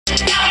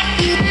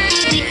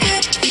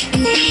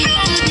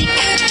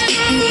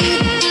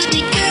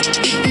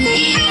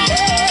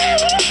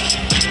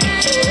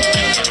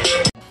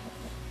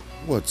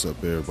What's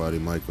up, everybody?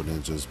 Michael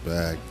Ninja's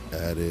back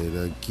at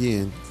it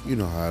again. You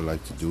know how I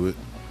like to do it.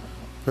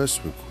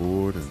 Press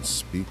record and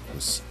speak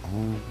what's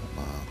on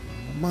my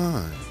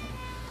mind.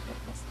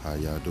 How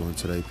y'all doing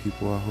today,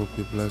 people? I hope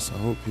you're blessed. I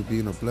hope you're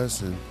being a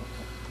blessing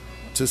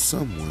to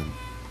someone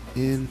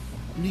in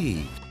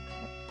need.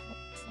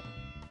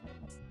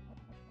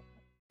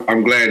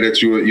 I'm glad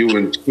that you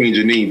and Queen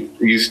Janine,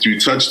 you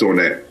touched on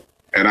that.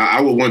 And I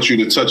would want you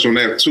to touch on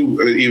that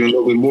too, even a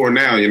little bit more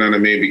now, you know what I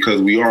mean?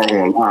 Because we are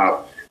on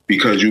live,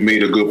 because you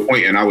made a good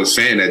point. And I was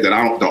saying that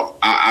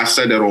I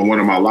said that on one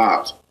of my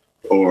lives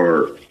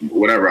or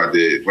whatever I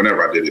did,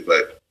 whenever I did it.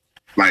 But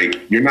like,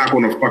 you're not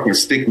going to fucking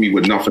stick me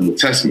with nothing to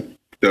test me.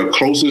 The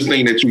closest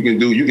thing that you can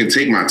do, you can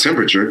take my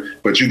temperature,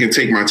 but you can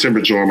take my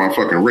temperature on my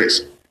fucking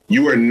wrist.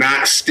 You are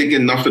not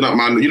sticking nothing up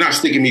you're not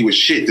sticking me with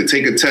shit to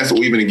take a test or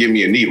even to give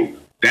me a needle.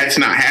 That's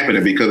not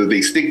happening, because if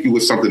they stick you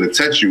with something to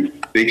test you,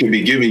 they can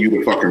be giving you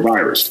the fucking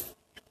virus.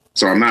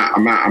 So I'm not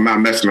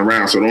messing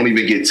around. So don't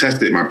even get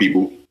tested, my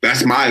people.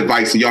 That's my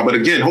advice to y'all. But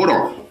again, hold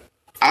on.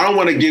 I don't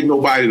want to give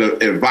nobody the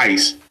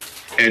advice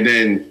and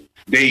then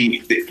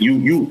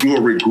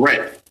you'll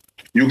regret.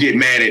 You get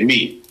mad at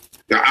me.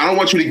 I don't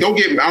want you to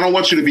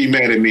be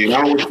mad at me. And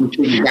I don't want you to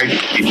be like,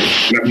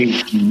 I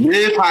mean,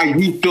 live how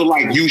you feel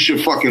like you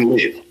should fucking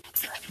live.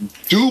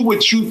 Do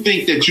what you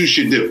think that you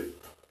should do.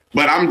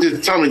 But I'm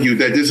just telling you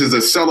that this is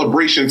a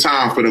celebration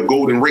time for the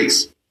golden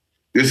race.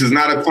 This is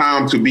not a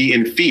time to be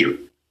in fear.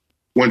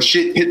 When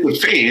shit hit the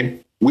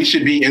fan, we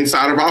should be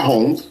inside of our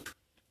homes,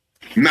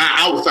 not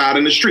outside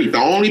in the street. The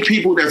only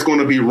people that's going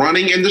to be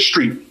running in the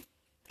street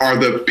are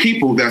the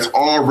people that's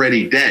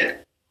already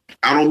dead.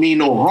 I don't mean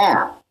no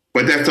harm,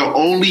 but that's the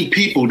only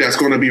people that's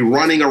going to be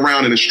running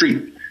around in the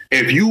street.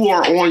 If you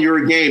are on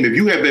your game, if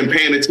you have been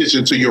paying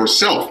attention to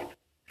yourself,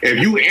 if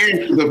you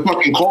answer the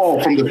fucking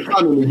call from the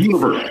sun in the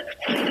universe,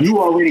 you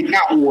already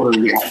got water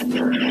in your house.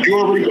 You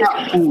already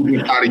got food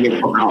inside of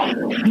your fucking house.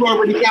 You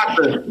already got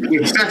the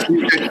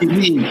necessities that you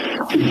need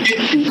to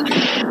get you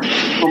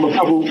from a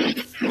couple.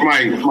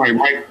 Somebody want to buy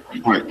Mike.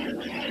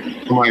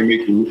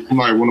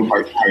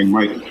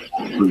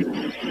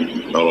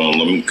 Hold on,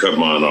 let me cut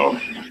mine off.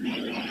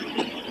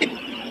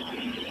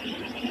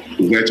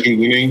 Is that you,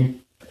 Janine?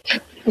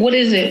 What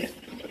is it?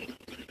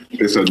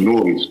 It's a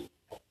noise,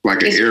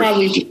 like an air.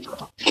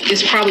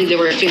 It's probably the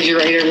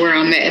refrigerator where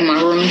I'm at in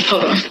my room.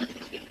 Hold on.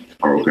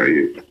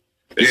 Okay,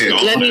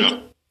 yeah.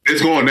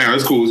 It's going now.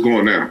 It's cool. It's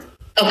going now.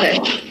 Okay.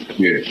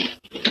 Yeah.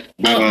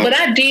 But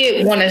I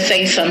did want to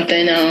say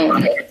something.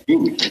 I'm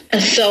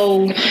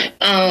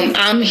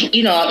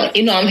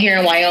here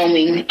in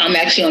Wyoming. I'm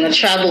actually on a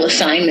travel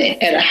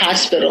assignment at a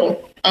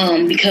hospital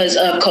because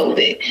of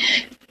COVID.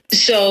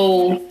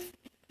 So,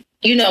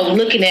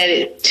 looking at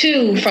it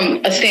too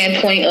from a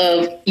standpoint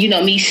of,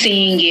 me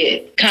seeing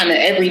it kind of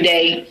every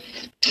day.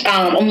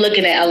 I'm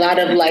looking at a lot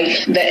of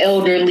like the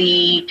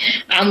elderly.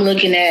 I'm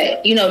looking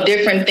at,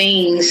 different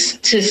things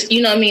to,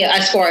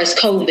 as far as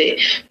COVID.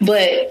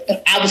 But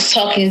I was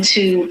talking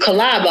to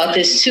Kala about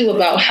this too,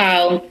 about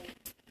how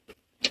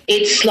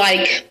it's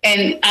like,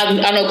 and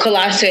I know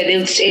Kala said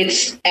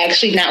it's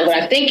actually not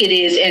what I think it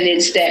is, and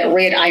it's that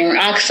red iron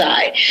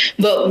oxide.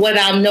 But what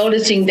I'm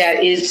noticing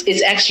that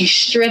is actually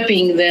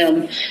stripping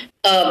them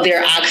of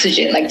their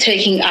oxygen, like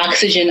taking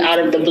oxygen out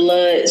of the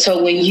blood.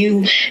 So when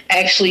you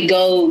actually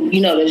go,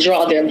 to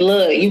draw their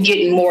blood, you're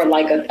getting more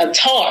like a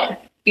tar.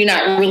 You're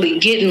not really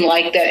getting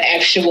like that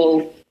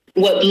actual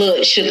what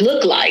blood should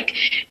look like.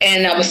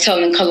 And I was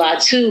telling Kala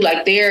too,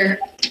 like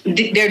their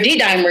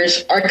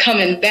D-dimers are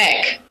coming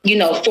back,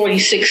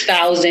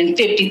 46,000,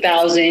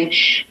 50,000.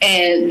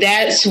 And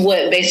that's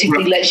what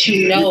basically lets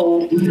you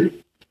know.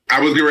 I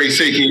was getting ready to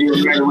say, can you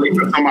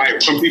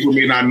elaborate? Some people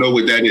may not know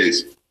what that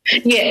is.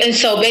 Yeah, and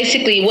so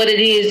basically what it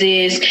is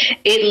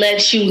it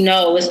lets you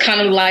know. It's kind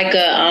of like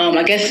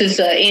I guess it's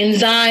an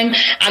enzyme.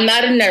 I'm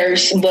not a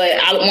nurse, but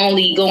I'm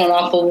only going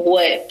off of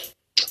what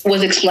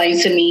was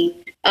explained to me.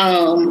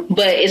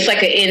 But it's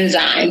like an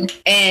enzyme,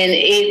 and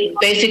it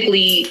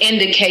basically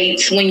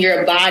indicates when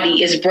your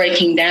body is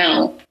breaking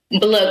down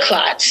blood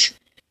clots.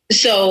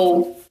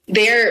 So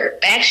they're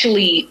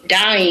actually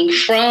dying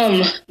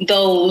from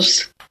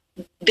those.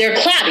 They're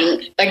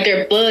clotting, like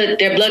their blood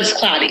is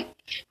clotting.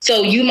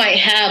 So you might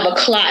have a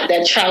clot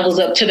that travels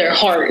up to their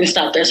heart and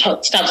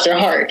stops their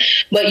heart.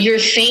 But you're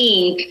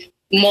seeing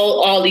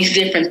all these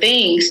different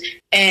things.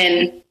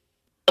 And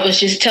I was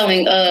just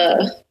telling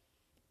Brother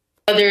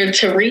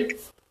Tariq.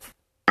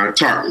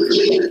 Tark,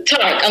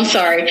 I'm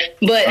sorry.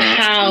 But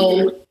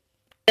how...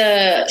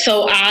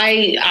 So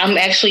I'm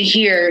actually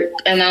here,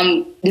 and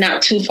I'm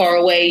not too far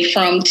away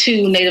from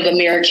 2 Native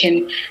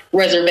American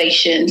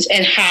reservations,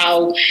 and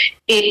how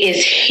it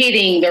is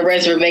hitting the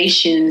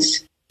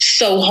reservations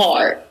so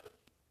hard.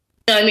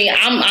 I mean,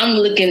 I'm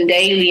looking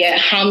daily at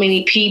how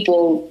many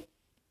people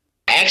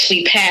are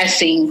actually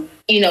passing,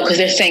 because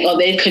they're saying,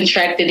 they've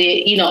contracted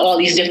it, all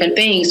these different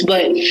things.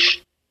 But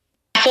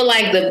I feel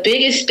like the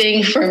biggest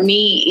thing for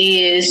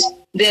me is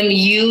them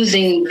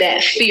using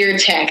that fear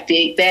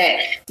tactic,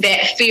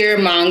 that fear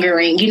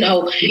mongering,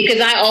 because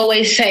I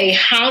always say,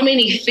 how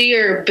many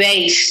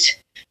fear-based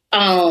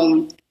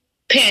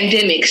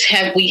pandemics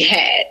have we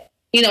had?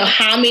 You know,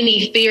 how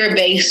many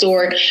fear-based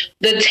or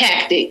the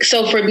tactic?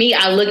 So for me,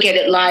 I look at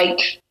it like,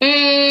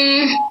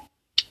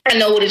 I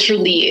know what it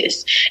truly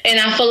is. And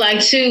I feel like,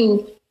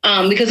 too,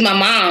 because my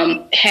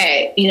mom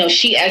had, you know,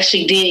 she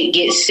actually did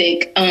get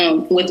sick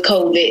with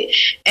COVID.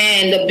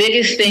 And the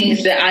biggest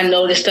things that I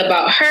noticed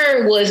about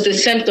her was the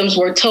symptoms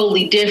were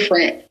totally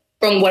different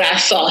from what I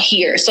saw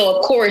here. So,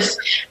 of course,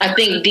 I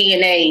think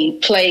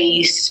DNA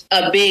plays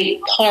a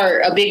big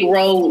part, a big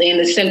role in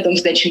the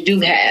symptoms that you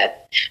do have.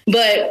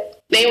 But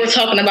they were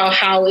talking about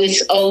how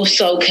it's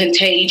so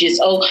contagious.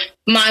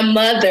 My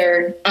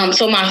mother,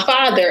 so my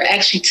father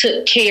actually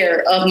took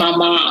care of my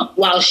mom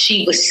while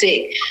she was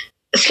sick,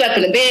 slept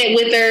in the bed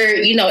with her,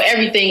 you know,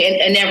 everything,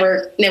 and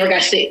never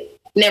got sick.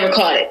 Never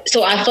caught it.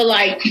 So I feel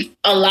like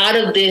a lot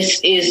of this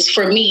is,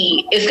 for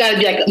me, it's got to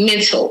be like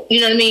mental, you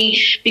know what I mean?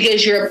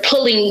 Because you're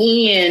pulling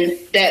in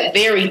that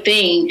very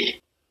thing.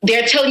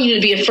 They're telling you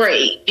to be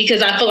afraid,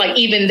 because I feel like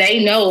even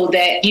they know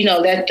that, you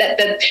know, that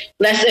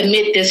let's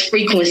emit this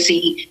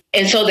frequency,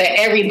 and so that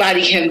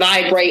everybody can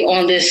vibrate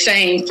on this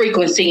same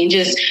frequency, and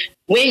just,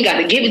 we ain't got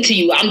to give it to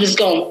you. I'm just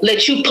going to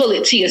let you pull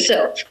it to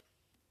yourself.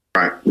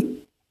 Right.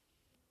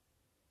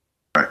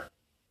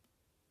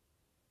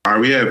 All right,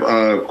 we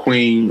have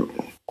Queen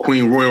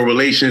Royal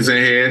Relations in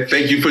here.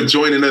 Thank you for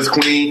joining us,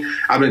 Queen.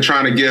 I've been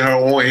trying to get her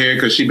on here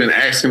because she's been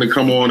asking to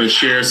come on and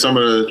share some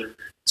of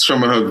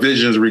her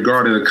visions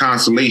regarding the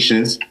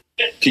constellations.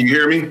 Can you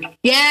hear me?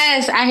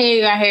 Yes, I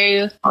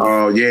hear you.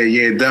 Oh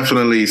yeah,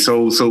 definitely.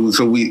 So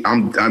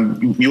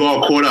I'm you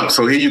all caught up.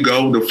 So here you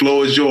go. The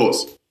floor is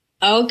yours.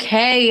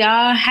 Okay,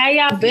 y'all. How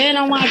y'all been?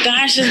 Oh my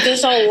gosh, it's been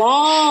so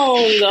long.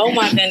 Oh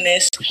my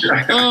goodness.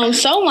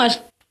 So much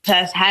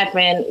has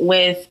happened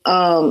with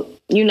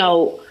you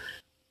know,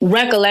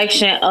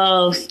 recollection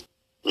of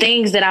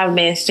things that I've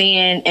been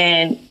seeing,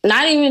 and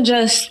not even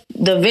just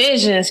the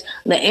visions,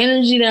 the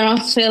energy that I'm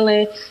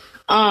feeling.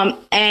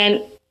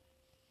 And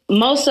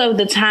most of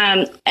the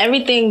time,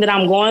 everything that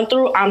I'm going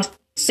through, I'm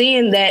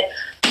seeing that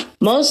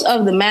most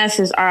of the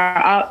masses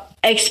are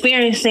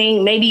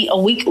experiencing maybe a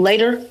week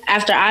later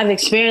after I've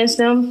experienced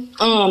them,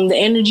 the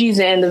energies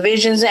and the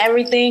visions and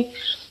everything.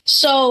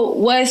 So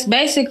what's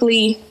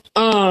basically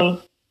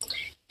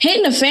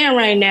hitting the fan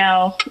right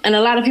now, and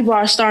a lot of people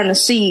are starting to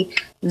see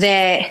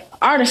that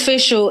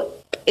artificial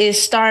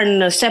is starting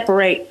to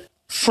separate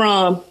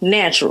from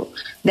natural.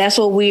 That's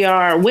what we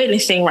are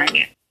witnessing right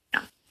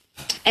now.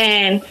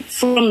 And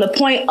from the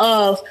point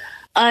of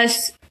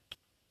us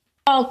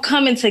all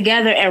coming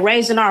together and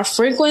raising our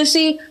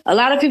frequency, a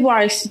lot of people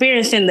are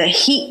experiencing the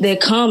heat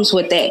that comes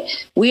with that.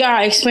 We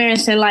are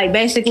experiencing like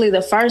basically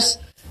the first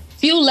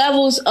few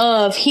levels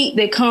of heat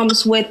that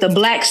comes with the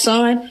black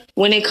sun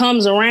when it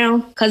comes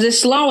around, because it's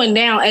slowing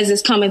down as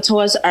it's coming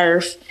towards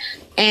Earth.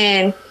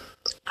 And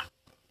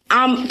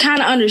I'm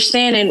kind of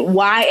understanding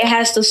why it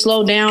has to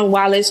slow down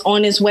while it's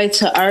on its way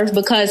to Earth,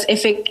 because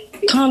if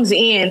it comes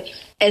in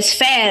as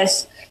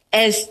fast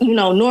as, you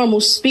know,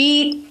 normal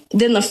speed,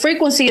 then the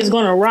frequency is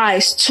going to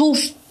rise too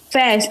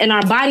fast, and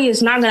our body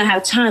is not going to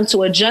have time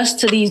to adjust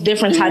to these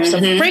different types of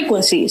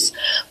frequencies.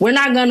 We're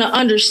not going to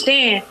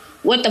understand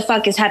what the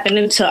fuck is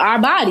happening to our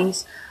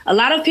bodies. A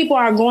lot of people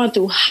are going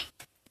through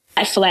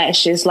hot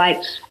flashes. Like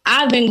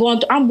I've been going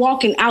through, I'm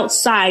walking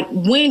outside,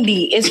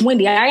 windy. It's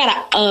windy. I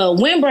got a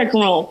windbreaker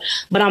on,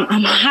 but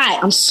I'm hot.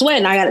 I'm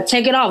sweating. I got to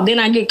take it off. Then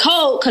I get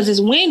cold because it's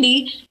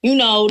windy. You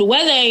know, the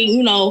weather ain't,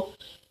 you know,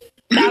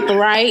 about the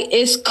right.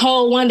 It's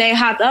cold one day,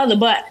 hot the other,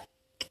 but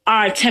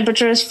our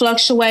temperature is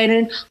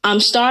fluctuating. I'm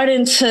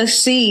starting to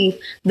see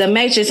the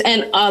matrix,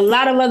 and a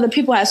lot of other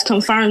people has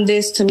confirmed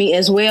this to me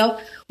as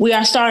well. We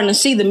are starting to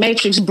see the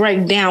matrix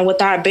break down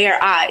with our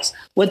bare eyes,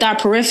 with our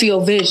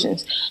peripheral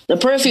visions. The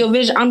peripheral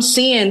vision, I'm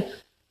seeing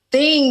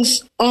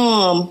things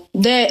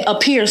that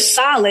appear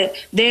solid.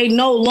 They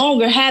no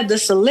longer have the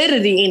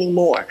solidity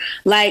anymore.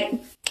 Like,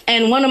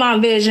 and one of my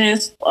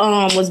visions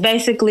was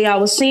basically I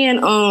was seeing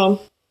the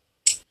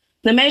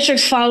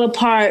matrix fall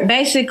apart,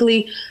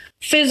 basically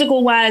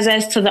physical wise,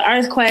 as to the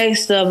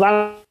earthquakes, the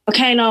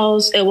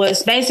volcanoes. It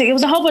was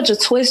a whole bunch of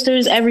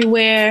twisters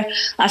everywhere.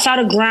 I saw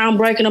the ground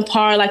breaking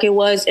apart like it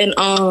was in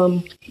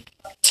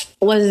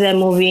what is that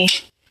movie?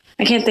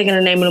 I can't think of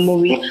the name of the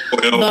movie.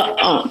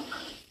 But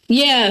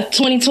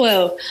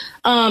 2012.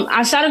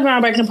 I saw the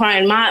ground breaking apart,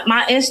 and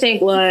my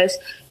instinct was,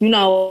 you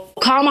know,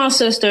 call my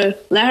sister,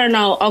 let her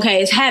know,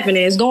 okay, it's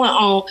happening, it's going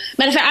on.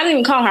 Matter of fact, I didn't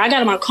even call her. I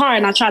got in my car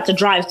and I tried to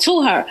drive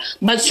to her.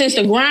 But since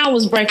the ground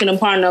was breaking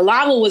apart and the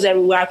lava was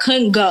everywhere, I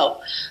couldn't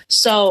go.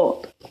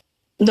 So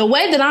the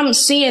way that I'm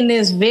seeing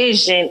this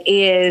vision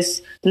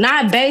is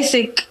not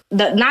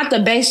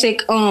the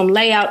basic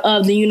layout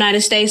of the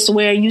United States,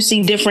 where you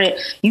see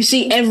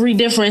every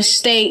different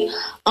state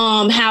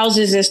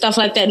houses and stuff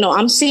like that. No,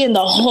 I'm seeing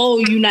the whole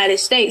United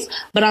States,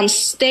 but I'm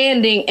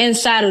standing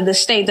inside of the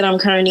state that I'm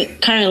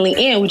currently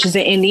in, which is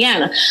in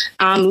Indiana.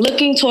 I'm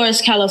looking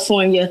towards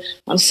California.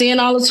 I'm seeing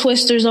all the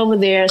twisters over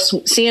there,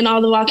 seeing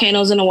all the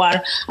volcanoes in the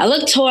water. I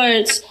look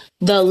towards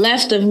the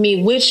left of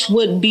me, which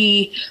would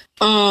be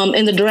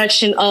in the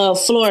direction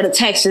of Florida,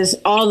 Texas,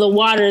 all the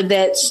water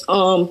that's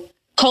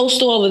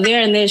coastal over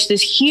there, and there's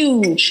this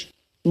huge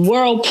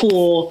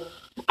whirlpool.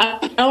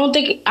 I don't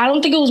think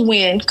it was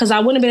wind, because I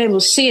wouldn't have been able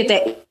to see it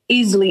that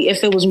easily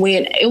if it was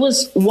wind. It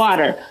was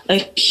water, a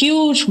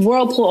huge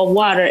whirlpool of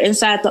water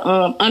inside the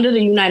under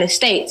the United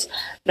States.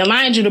 Now,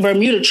 mind you, the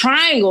Bermuda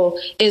Triangle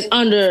is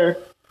under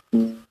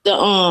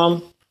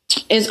the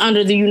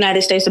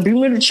United States. The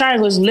Bermuda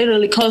Triangle is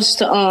literally close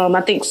to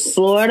I think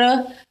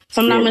Florida, if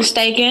I'm not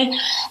mistaken,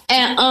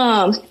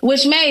 and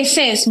which made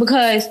sense,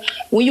 because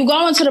when you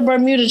go into the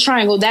Bermuda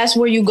Triangle, that's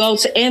where you go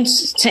to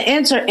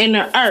enter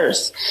inner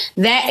Earth.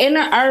 That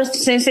inner Earth,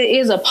 since it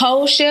is a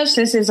pole shift,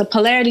 since it's a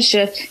polarity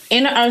shift,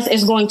 inner Earth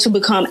is going to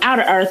become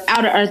outer Earth.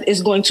 Outer Earth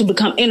is going to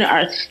become inner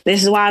Earth.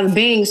 This is why the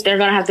beings, they're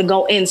going to have to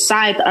go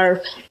inside the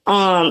Earth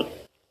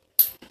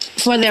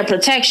for their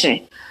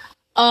protection.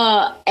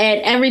 And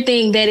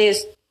everything that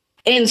is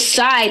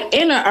inside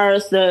inner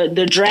Earth,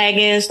 the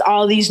dragons,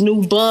 all these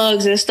new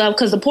bugs and stuff,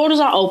 because the portals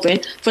are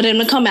open for them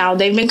to come out.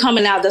 They've been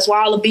coming out. That's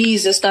why all the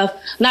bees and stuff,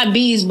 not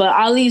bees, but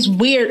all these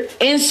weird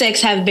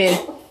insects have been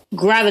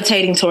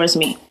gravitating towards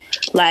me.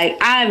 Like,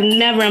 I've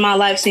never in my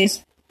life seen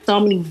so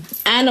many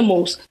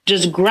animals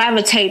just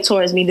gravitate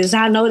towards me. This,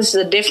 I know this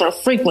is a different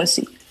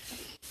frequency.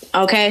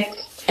 Okay.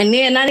 And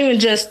then not even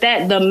just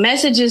that, the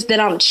messages that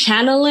I'm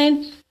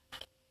channeling,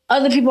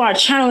 other people are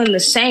channeling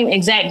the same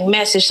exact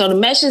message. So the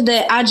message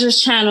that I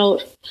just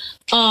channeled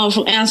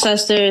from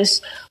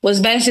ancestors was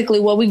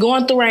basically what we're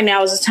going through right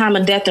now is a time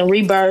of death and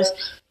rebirth,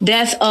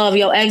 death of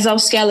your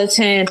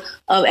exoskeleton,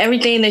 of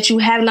everything that you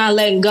have not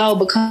let go,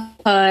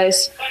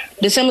 because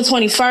December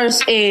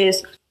 21st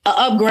is an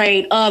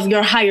upgrade of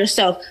your higher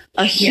self,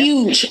 a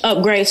huge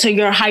upgrade to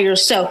your higher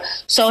self.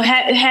 So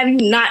have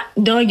you not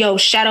done your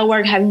shadow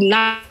work? Have you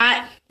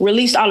not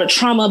released all the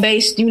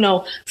trauma-based,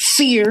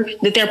 fear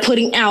that they're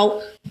putting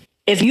out?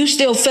 If you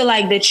still feel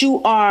like that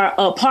you are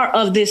a part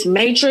of this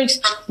matrix,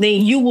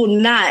 then you will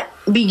not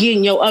be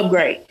getting your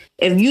upgrade.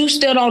 If you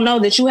still don't know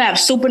that you have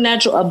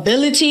supernatural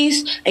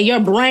abilities and your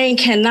brain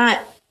cannot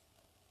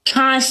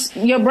grasp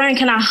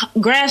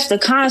the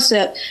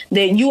concept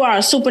that you are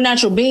a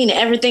supernatural being and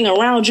everything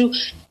around you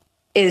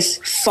is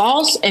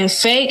false and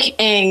fake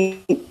and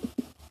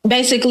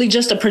basically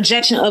just a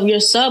projection of your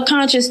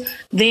subconscious,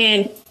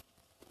 then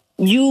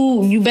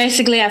you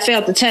basically have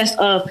failed the test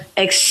of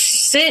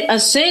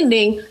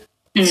ascending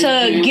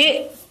to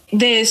get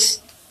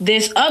this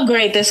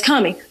upgrade that's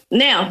coming.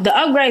 Now, the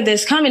upgrade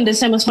that's coming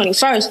December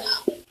 21st,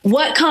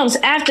 what comes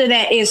after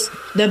that is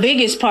the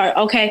biggest part,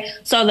 okay?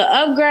 So the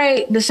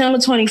upgrade December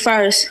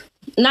 21st,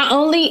 not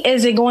only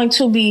is it going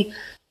to be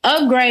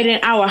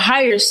upgrading our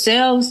higher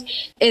selves,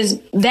 is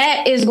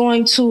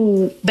going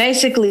to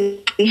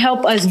basically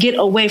help us get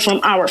away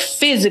from our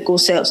physical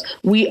selves.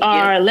 We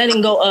are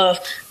letting go of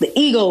the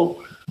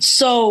ego.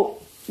 So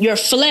your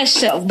flesh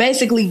self,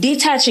 basically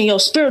detaching your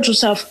spiritual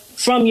self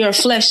from your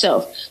flesh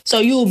self. So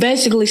you will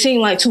basically seem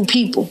like two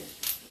people.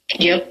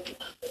 Yep.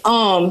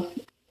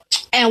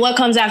 And what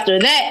comes after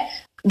that,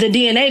 the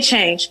DNA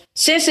change.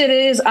 Since it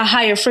is a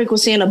higher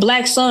frequency and a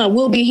black sun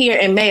will be here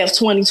in May of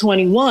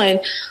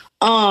 2021,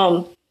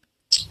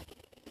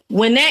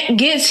 when that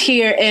gets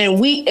here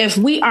and if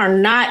we are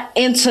not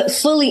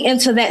fully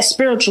into that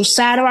spiritual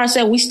side of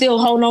ourselves, we still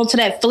hold on to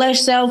that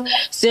flesh self,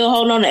 still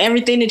hold on to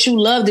everything that you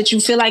love, that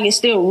you feel like is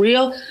still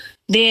real,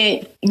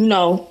 then,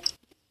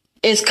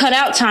 it's cut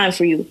out time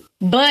for you.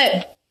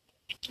 But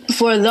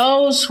for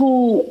those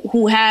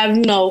who have,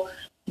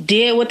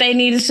 did what they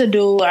needed to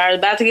do, are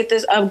about to get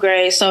this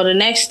upgrade. So the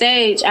next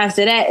stage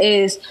after that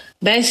is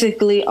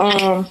basically,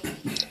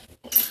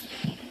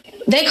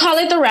 they call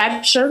it the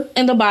rapture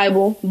in the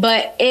Bible,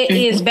 but it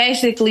is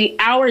basically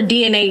our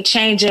DNA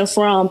changing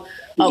from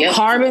a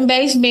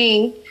carbon-based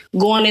being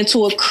going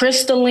into a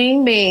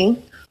crystalline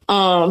being.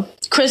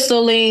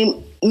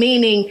 Crystalline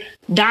meaning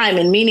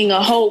diamond, meaning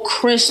a whole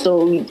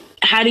crystal.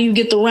 How do you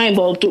get the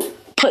rainbow?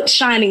 Put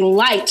shining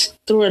light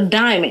through a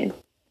diamond.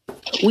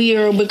 We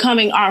are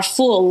becoming our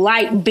full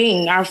light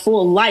being, our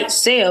full light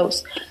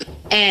selves.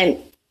 And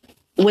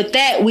with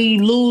that, we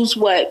lose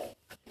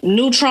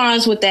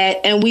neutrons with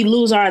that, and we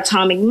lose our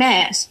atomic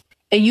mass.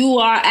 And you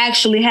are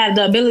actually have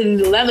the ability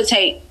to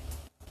levitate.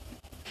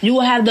 You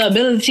will have the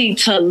ability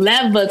to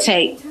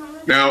levitate.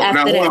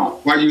 Now,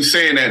 while you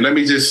saying that, let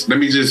me just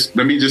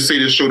say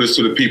this, show this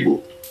to the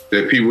people.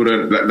 That people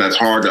that's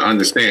hard to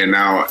understand.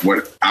 Now,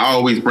 when I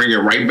always bring it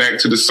right back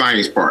to the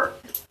science part.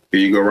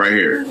 Here you go, right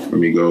here. Here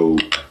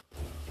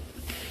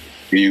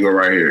you go,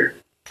 right here.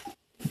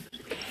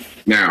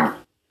 Now,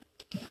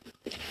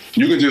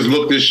 you can just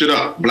look this shit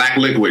up. Black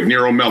liquid,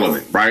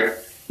 neuromelanin, right?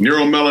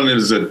 Neuromelanin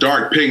is a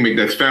dark pigment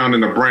that's found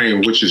in the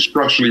brain, which is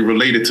structurally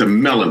related to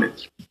melanin.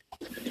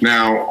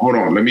 Now, hold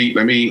on. Let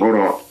me hold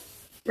on.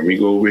 Let me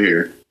go over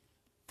here.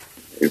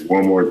 There's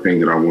one more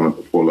thing that I wanted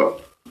to pull up.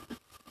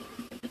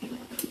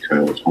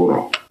 Hold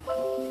on.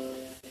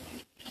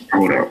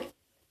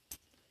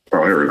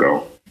 Oh, here we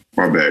go.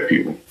 My bad,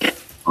 people.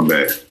 My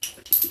bad.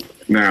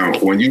 Now,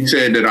 when you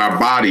said that our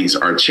bodies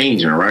are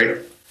changing, right?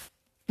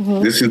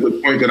 This is the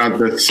point that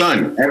the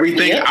sun,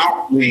 everything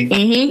outwardly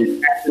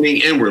is happening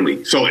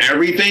inwardly. So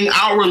everything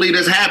outwardly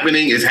that's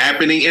happening is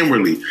happening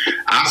inwardly.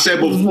 I said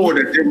before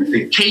that there was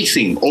a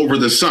casing over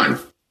the sun.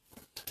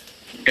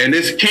 And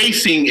this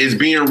casing is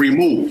being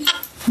removed.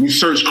 You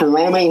search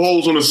coronal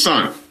holes on the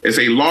sun. It's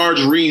a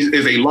large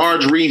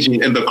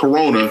region in the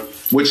corona,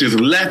 which is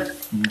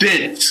less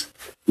dense.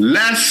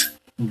 Less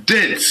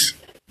dense.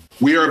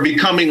 We are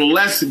becoming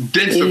less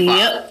densified.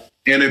 Yep.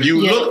 And if you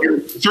look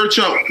and search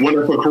up when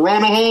it's a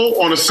coronal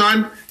hole on the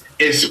sun,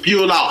 it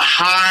spews out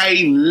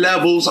high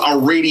levels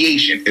of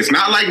radiation. It's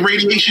not like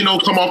radiation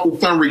don't come off the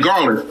sun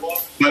regardless,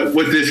 but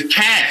with this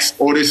cast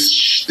or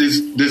this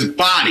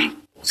body.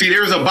 See,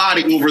 there's a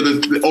body over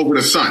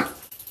the sun.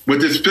 With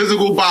this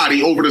physical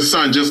body over the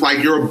sun, just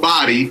like your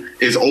body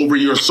is over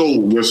your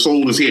soul. Your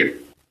soul is here.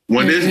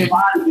 When this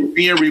body is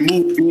being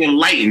removed, being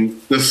lightened,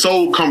 the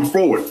soul comes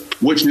forward,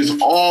 which is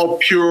all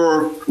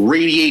pure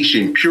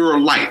radiation, pure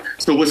light.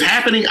 So what's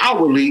happening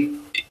outwardly,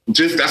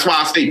 that's why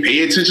I say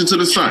pay attention to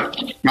the sun.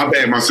 My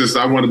bad, my sister.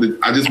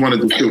 I just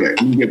wanted to feel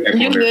that. You get that.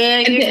 You're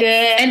good. You're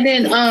good. And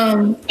then,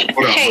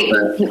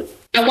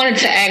 I wanted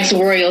to ask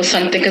Royal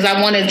something because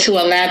I wanted to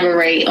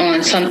elaborate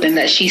on something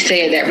that she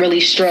said that really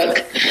struck.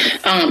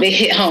 It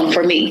hit home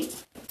for me.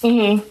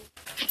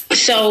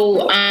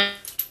 So I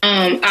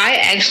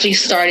actually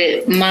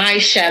started my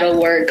shadow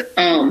work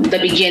the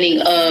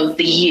beginning of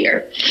the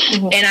year.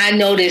 And I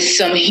noticed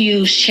some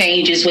huge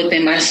changes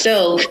within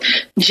myself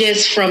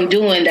just from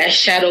doing that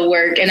shadow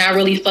work. And I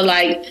really feel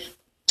like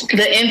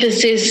the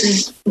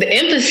emphasis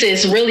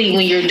really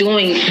when you're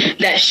doing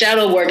that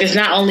shadow work is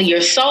not only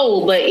your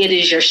soul, but it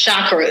is your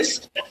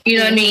chakras. You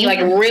know what I mean? Like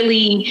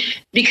really,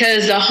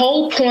 because the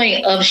whole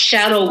point of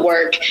shadow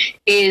work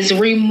is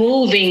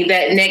removing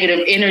that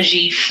negative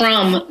energy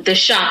from the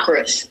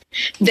chakras.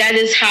 That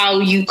is how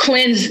you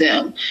cleanse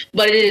them.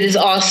 But it is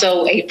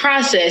also a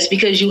process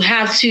because you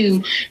have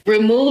to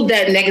remove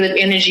that negative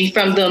energy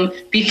from them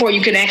before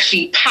you can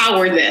actually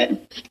power them.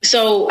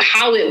 So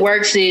how it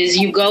works is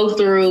you go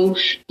through,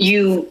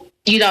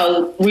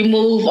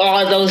 remove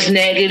all those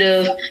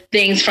negative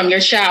things from your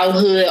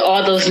childhood,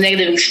 all those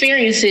negative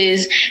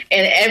experiences,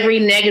 and every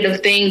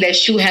negative thing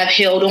that you have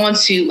held on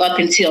to up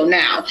until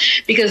now,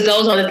 because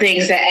those are the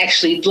things that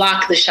actually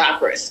block the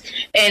chakras.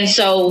 And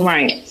so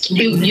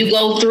you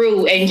go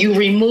through and you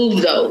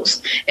remove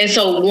those. And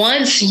so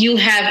once you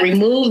have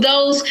removed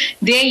those,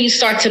 then you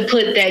start to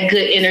put that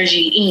good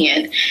energy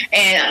in.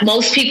 And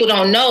most people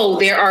don't know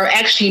there are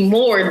actually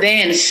more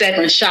than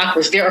 7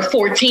 chakras. There are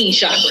 14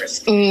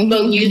 chakras.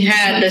 But you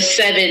have the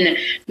 7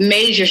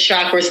 major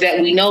chakras that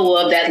we know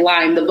of that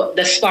line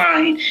the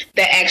spine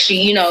that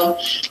actually,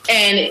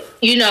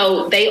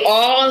 they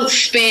all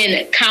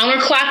spin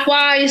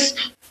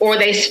counterclockwise or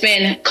they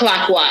spin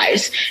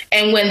clockwise.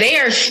 And when they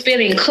are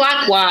spinning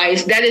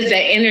clockwise, that is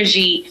that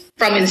energy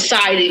from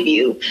inside of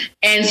you.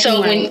 And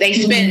so when they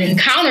spin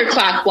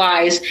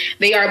counterclockwise,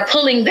 they are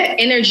pulling that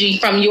energy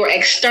from your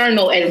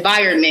external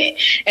environment.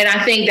 And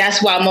I think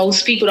that's why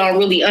most people don't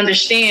really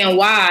understand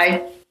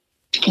why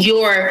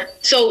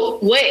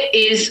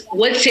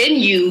what's in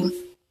you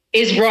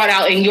is brought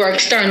out in your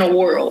external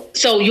world.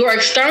 So your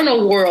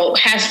external world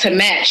has to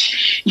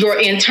match your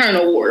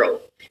internal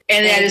world.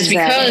 And that is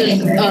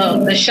because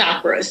of the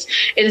chakras.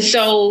 And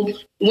so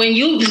when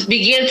you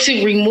begin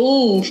to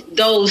remove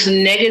those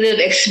negative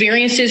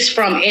experiences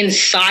from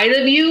inside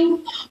of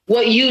you,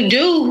 what you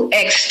do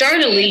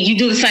externally, you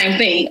do the same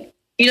thing.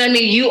 You know what I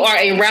mean? You are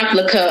a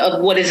replica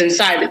of what is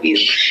inside of you.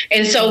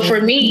 And so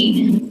for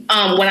me,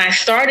 when I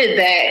started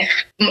that,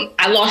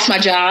 I lost my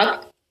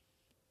job.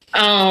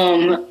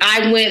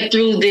 I went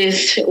through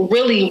this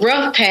really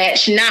rough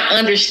patch, not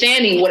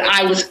understanding what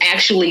I was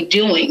actually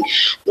doing.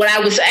 What I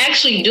was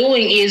actually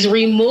doing is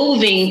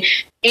removing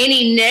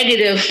any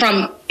negative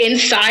from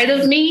inside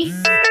of me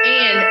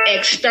and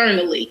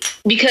externally,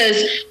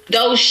 because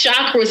those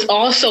chakras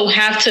also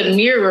have to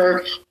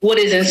mirror what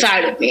is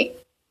inside of me.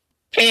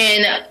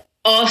 And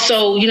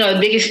also, the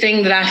biggest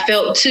thing that I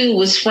felt too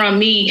was from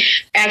me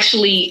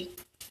actually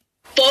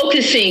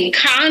focusing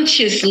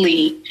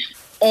consciously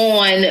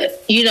on,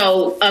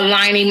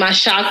 aligning my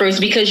chakras,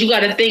 because you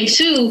got to think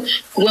too,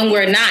 when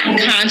we're not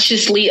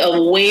consciously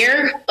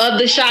aware of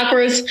the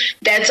chakras,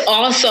 that's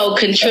also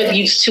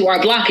contributes to our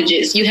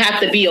blockages. You have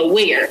to be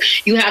aware.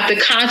 You have to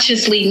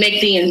consciously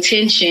make the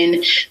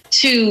intention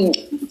to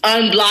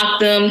unblock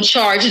them,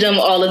 charge them,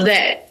 all of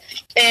that.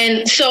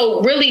 And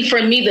so really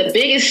for me, the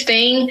biggest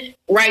thing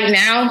right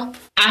now,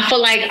 I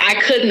feel like I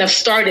couldn't have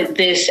started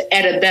this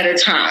at a better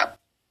time.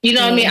 You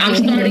know what I mean? I'm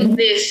starting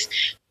this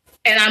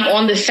and I'm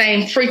on the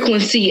same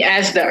frequency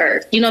as the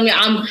earth. You know what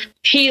I mean? I'm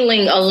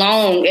healing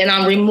along and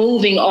I'm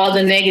removing all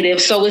the negative.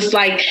 So it's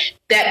like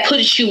that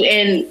puts you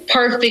in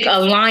perfect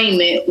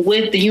alignment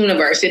with the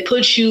universe. It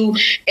puts you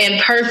in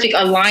perfect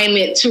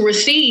alignment to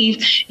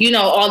receive,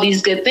 all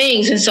these good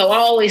things. And so I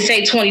always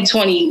say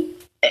 2020,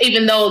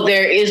 even though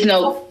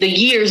the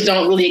years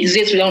don't really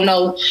exist. We don't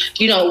know,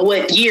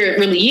 what year it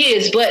really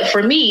is. But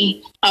for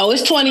me,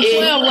 it's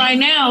 2012 right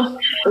now.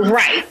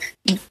 Right.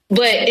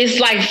 But it's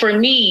like for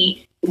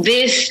me,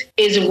 this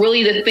is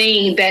really the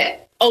thing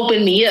that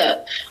opened me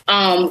up.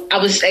 I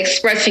was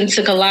expressing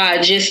to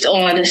Kalad just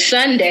on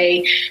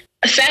Saturday,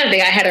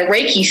 I had a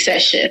Reiki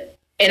session,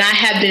 and I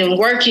have been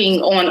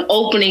working on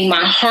opening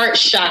my heart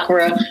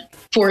chakra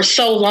for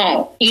so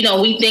long. You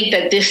know, we think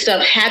that this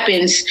stuff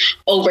happens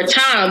over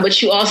time,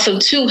 but you also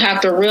too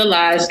have to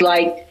realize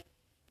like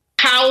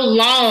how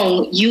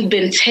long you've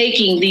been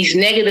taking these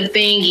negative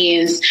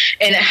things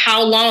and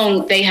how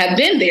long they have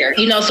been there.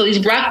 You know, so these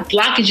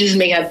blockages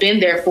may have been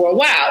there for a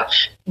while,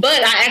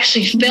 but I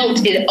actually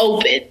felt it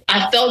open.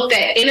 I felt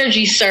that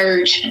energy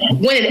surge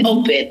when it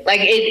opened.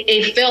 Like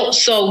it felt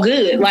so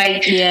good.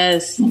 Like,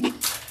 yes,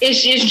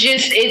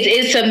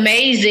 it's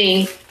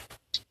amazing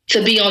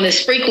to be on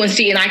this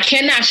frequency. And I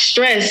cannot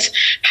stress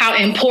how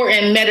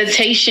important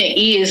meditation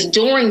is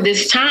during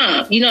this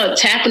time, you know,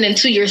 tapping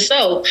into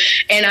yourself.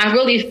 And I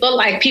really feel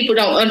like people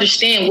don't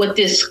understand what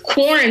this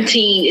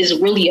quarantine is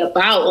really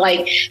about.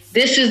 Like,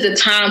 this is the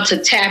time to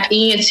tap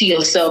into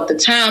yourself, the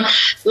time,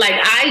 like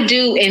I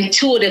do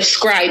intuitive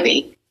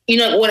scribing. You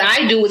know, what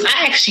I do is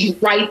I actually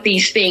write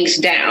these things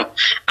down.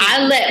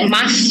 I let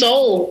my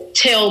soul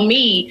tell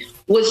me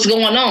what's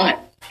going on.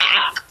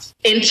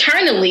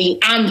 Internally,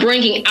 I'm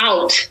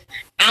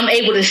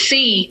able to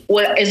see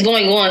what is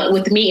going on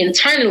with me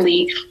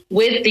internally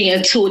with the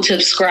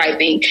intuitive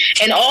scribing.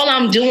 And all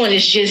I'm doing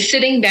is just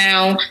sitting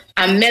down,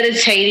 I'm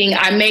meditating.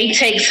 I may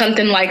take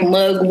something like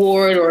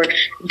mugwort or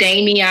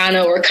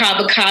damiana or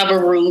kava kava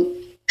root,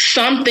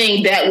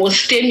 something that will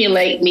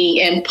stimulate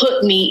me and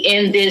put me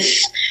in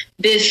this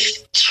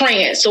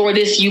trance or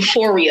this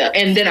euphoria,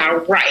 and then I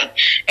write.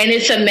 And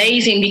it's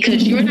amazing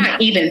because you're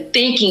not even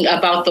thinking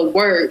about the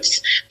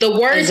words. The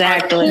words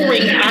are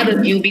pouring out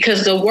of you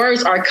because the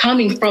words are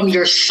coming from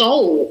your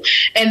soul,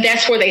 and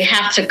that's where they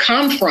have to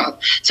come from.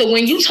 So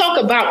when you talk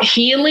about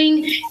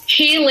healing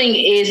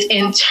is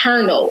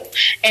internal,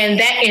 and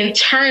that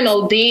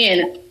internal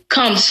then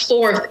comes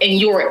forth in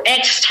your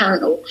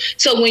external.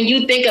 So when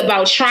you think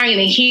about trying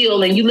to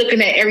heal and you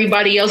looking at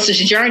everybody else's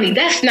journey,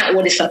 that's not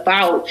what it's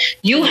about.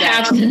 You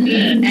have to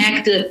be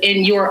active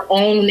in your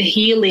own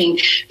healing.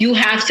 You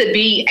have to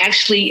be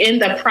actually in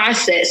the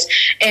process.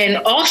 And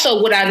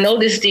also what I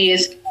noticed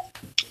is,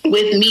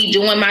 with me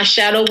doing my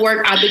shadow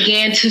work, I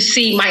began to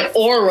see my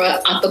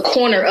aura out the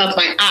corner of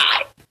my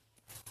eye.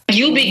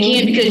 You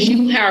begin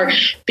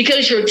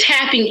because you're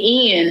tapping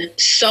in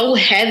so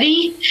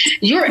heavy,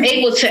 you're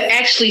able to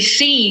actually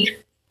see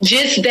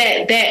just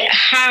that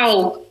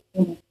how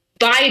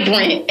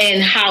vibrant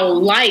and how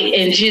light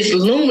and just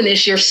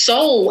luminous your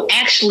soul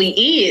actually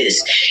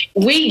is.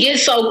 We get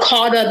so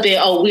caught up in,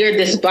 we're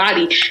this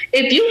body.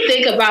 If you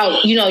think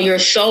about, you know, your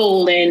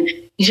soul and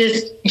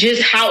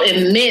just how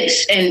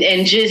immense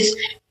and just,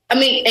 I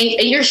mean,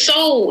 and your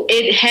soul,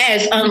 it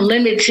has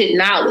unlimited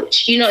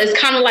knowledge. You know, it's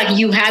kind of like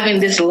you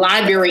having this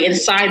library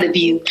inside of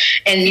you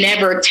and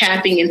never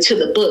tapping into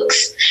the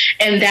books.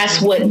 And that's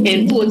what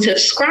intuitive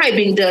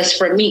scribing does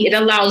for me. It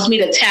allows me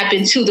to tap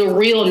into the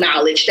real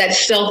knowledge, that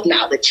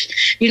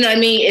self-knowledge. You know what I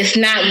mean? It's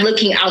not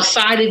looking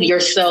outside of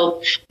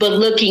yourself, but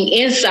looking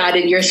inside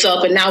of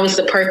yourself. And now is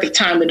the perfect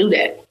time to do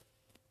that.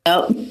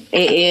 Yep,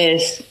 it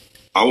is.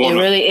 It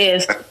really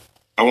is.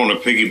 I want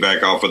to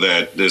piggyback off of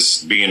that,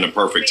 this being the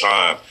perfect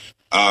time.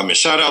 And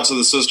shout out to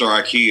the sister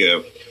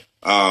IKEA,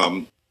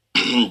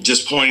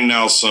 just pointing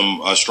out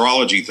some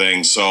astrology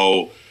things.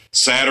 So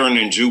Saturn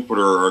and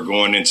Jupiter are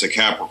going into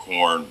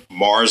Capricorn.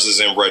 Mars is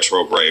in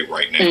retrograde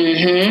right now.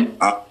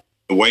 Mm-hmm.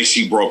 The way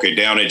she broke it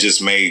down, it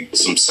just made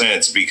some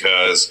sense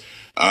because,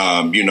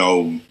 you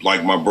know,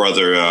 like my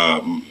brother,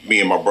 me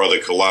and my brother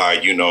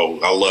collide, you know,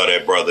 I love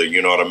that brother.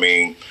 You know what I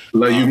mean?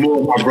 Love you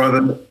more, my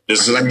brother.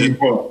 This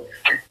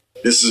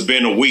has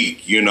been a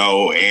week, you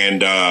know,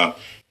 and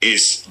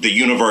it's the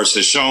universe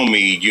has shown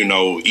me, you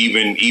know,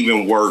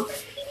 even work,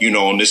 you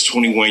know, on this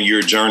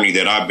 21-year journey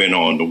that I've been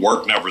on, the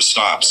work never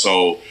stops.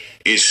 So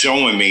it's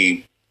showing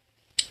me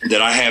that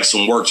I have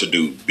some work to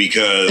do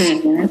because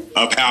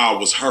of how I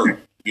was hurt,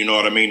 you know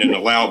what I mean, and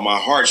allowed my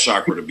heart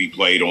chakra to be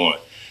played on.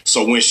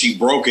 So when she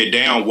broke it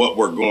down, what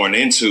we're going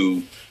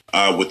into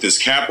with this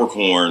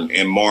Capricorn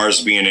and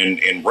Mars being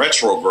in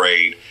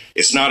retrograde,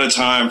 it's not a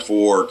time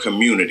for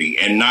community,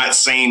 and not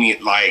saying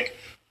it like,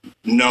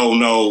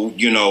 no,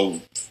 you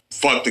know,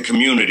 fuck the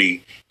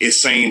community. It's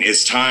saying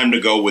it's time to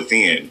go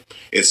within.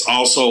 It's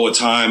also a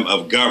time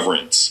of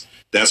governance.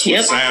 That's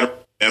what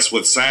that's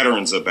what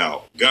Saturn's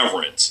about,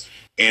 governance.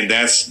 And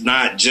that's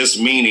not just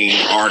meaning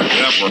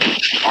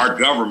our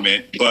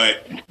government,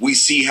 but we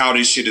see how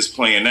this shit is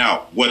playing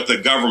out, what the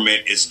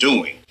government is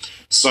doing.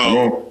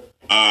 So,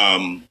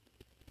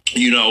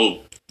 you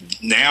know,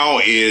 now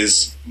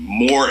is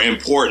more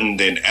important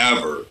than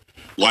ever.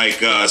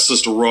 Like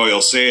Sister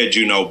Royal said,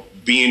 you know,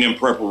 being in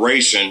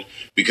preparation,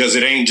 because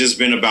it ain't just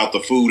been about the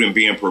food and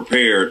being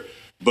prepared,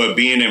 but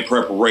being in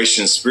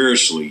preparation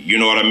spiritually. You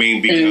know what I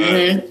mean?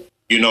 Because,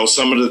 you know,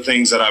 some of the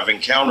things that I've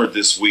encountered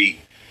this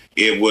week,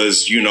 it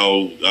was, you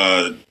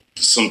know,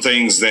 some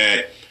things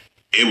that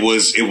it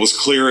was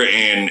clear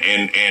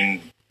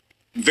and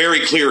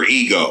very clear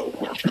ego.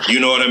 You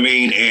know what I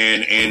mean?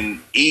 And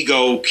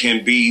ego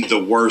can be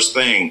the worst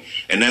thing.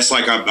 And that's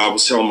like I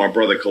was telling my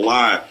brother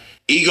Kalai,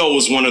 ego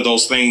is one of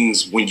those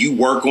things when you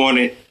work on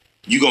it,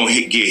 you're going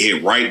to get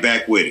hit right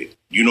back with it.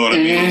 You know what I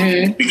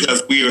mean?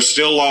 Because we are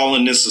still all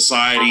in this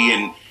society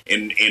and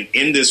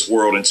in this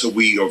world until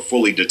we are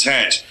fully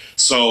detached.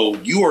 So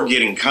you are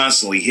getting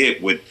constantly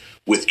hit with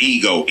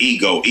ego.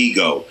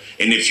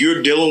 And if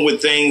you're dealing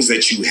with things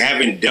that you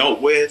haven't dealt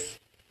with,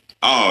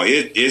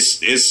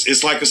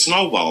 it's like a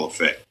snowball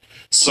effect.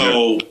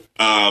 So,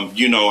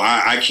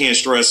 I can't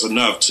stress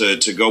enough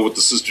to go with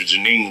the sister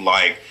Janine,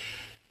 like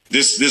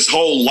this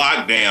whole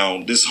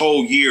lockdown, this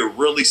whole year,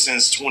 really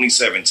since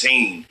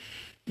 2017,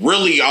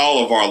 really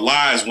all of our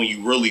lives, when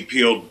you really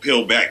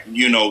peel back,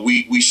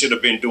 we should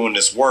have been doing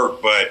this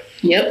work, but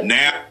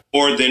now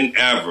more than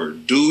ever,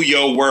 do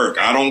your work.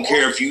 I don't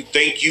care if you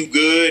think you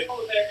good,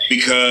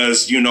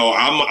 because,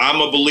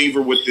 I'm a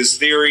believer with this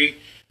theory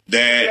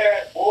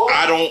that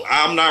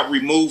I'm not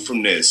removed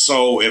from this.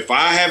 So if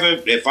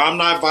I'm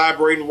not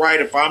vibrating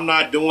right, if I'm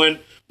not doing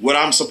what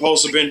I'm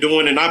supposed to have been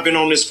doing, and I've been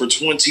on this for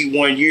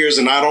 21 years,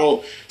 and I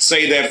don't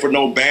say that for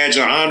no badge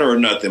of honor or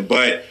nothing,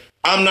 but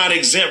I'm not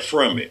exempt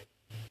from it.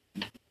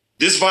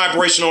 This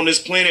vibration on this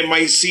planet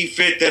might see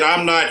fit that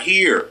I'm not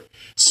here.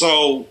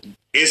 So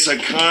it's a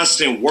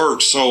constant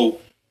work. So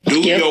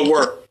do your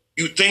work.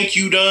 You think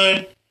you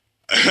done?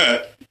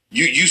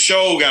 you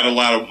sure got a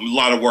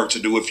lot of work to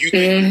do. If you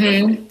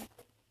think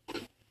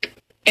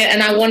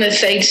And I want to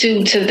say,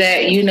 too, to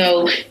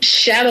that,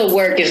 shadow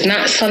work is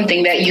not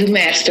something that you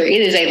master.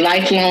 It is a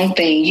lifelong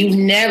thing. You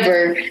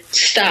never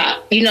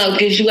stop,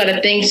 because you got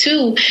to think,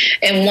 too.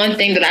 And one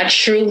thing that I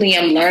truly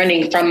am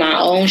learning from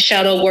my own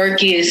shadow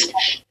work is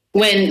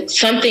when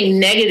something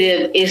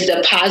negative is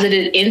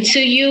deposited into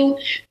you,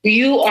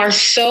 you are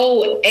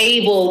so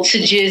able to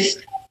just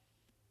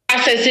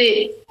process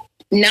it,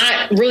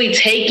 not really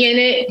take in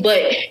it,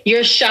 but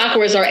your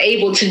chakras are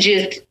able to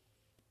just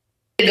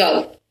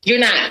go. You're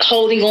not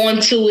holding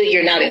on to it.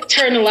 You're not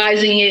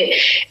internalizing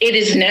it. It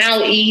is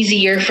now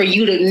easier for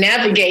you to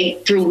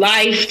navigate through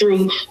life,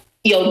 through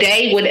your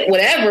day,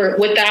 whatever,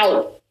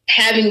 without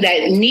having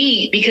that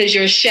need, because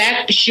your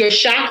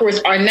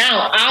chakras are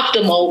now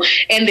optimal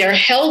and they're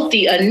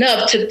healthy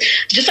enough to,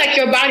 just like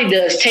your body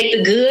does, take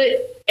the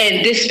good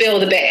and dispel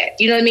the bad.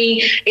 You know what I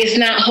mean?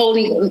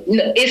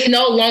 It's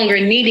no longer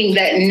needing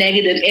that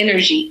negative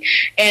energy.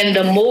 And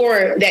the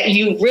more that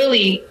you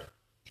really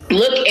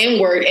look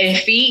inward and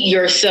feed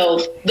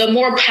yourself, the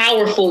more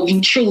powerful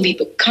you truly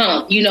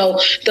become.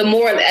 The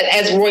more,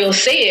 as Royal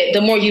said,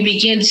 the more you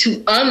begin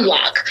to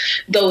unlock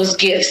those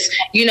gifts.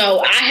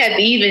 I have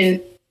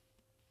even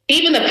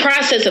the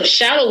process of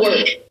shadow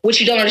work, what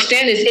you don't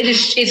understand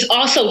is it's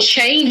also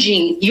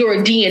changing your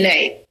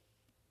DNA.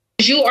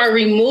 You are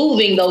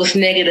removing those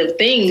negative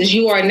things.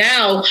 You are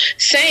now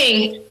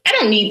saying, I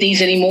don't need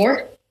these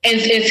anymore. And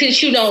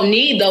since you don't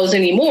need those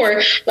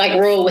anymore, like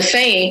Royal was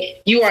saying,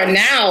 you are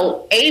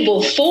now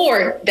able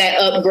for that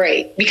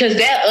upgrade, because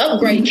that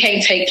upgrade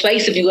can't take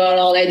place if you got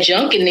all that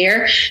junk in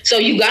there. So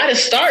you got to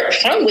start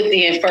from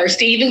within first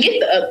to even get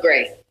the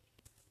upgrade.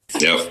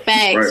 Yep.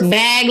 Facts. Right.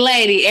 Bag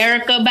lady,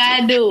 Erykah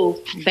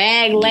Badu,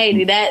 bag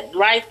lady, that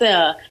right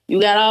there. You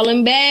got all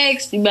them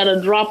bags, you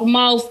better drop them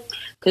off.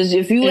 Because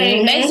if you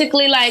ain't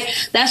basically, like,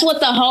 that's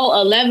what the whole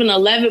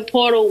 1111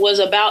 portal was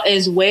about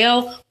as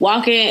well.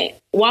 Walking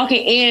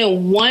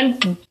in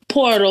one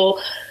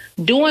portal,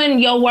 doing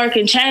your work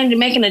and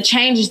making the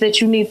changes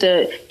that you need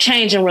to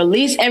change and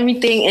release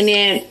everything. And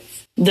then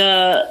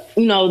the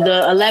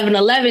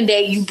 1111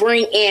 day, you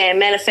bring in,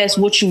 manifest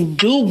what you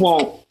do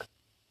want.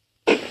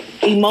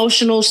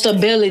 Emotional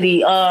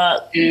stability,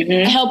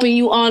 helping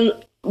you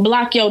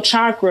unblock your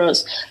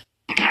chakras,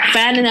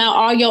 finding out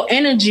all your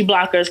energy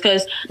blockers,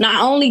 because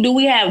not only do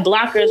we have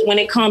blockers when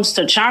it comes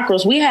to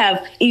chakras, we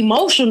have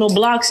emotional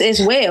blocks as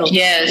well.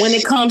 Yes. When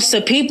it comes to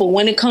people,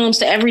 when it comes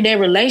to everyday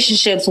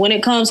relationships, when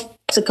it comes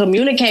to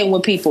communicating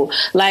with people,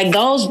 like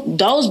those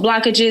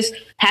blockages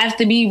have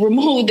to be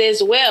removed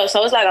as well.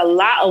 So it's like a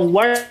lot of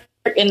work.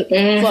 And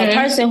for a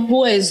person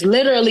who is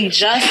literally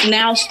just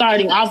now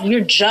starting off,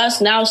 you're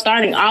just now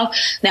starting off,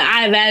 now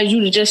I advise you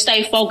to just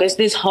stay focused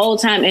this whole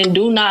time and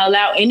do not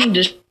allow any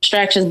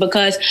distractions,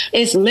 because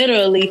it's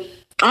literally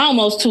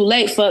almost too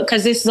late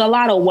because this is a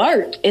lot of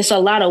work. It's a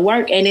lot of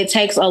work and it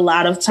takes a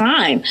lot of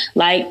time.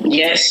 Like,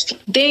 yes,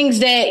 things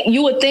that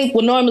you would think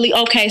would normally,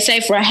 say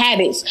for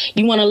habits,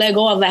 you want to let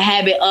go of a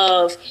habit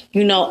of,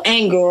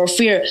 anger or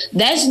fear.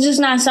 That's just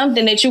not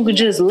something that you could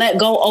just let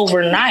go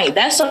overnight.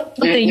 That's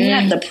something you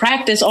have to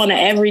practice on an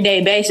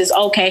everyday basis.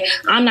 Okay,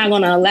 I'm not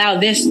going to allow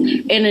this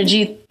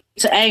energy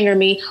to anger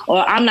me, or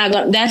I'm not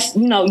going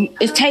to,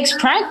 it takes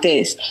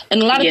practice.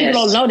 And a lot of people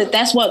don't know that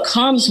that's what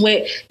comes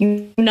with,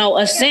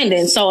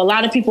 ascending. So a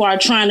lot of people are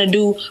trying to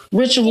do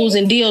rituals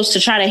and deals to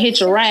try to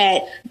hitch a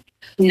ride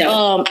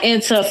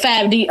into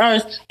 5D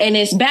Earth, and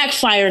it's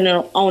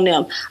backfiring on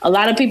them. A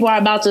lot of people are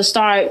about to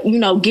start,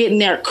 getting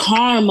their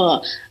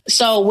karma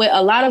So with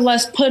a lot of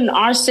us putting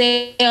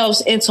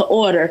ourselves into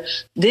order,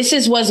 this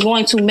is what's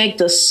going to make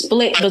the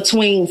split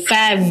between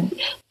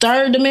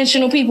third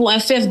dimensional people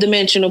and fifth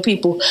dimensional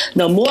people.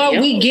 The more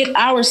we get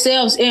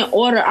ourselves in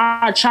order,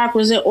 our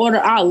chakras in order,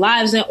 our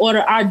lives in order,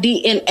 our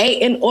DNA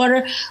in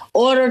order,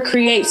 order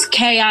creates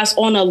chaos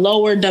on a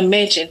lower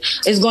dimension.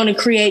 It's going to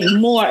create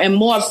more and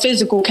more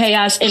physical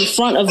chaos in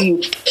front of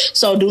you.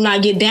 So do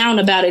not get down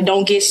about it.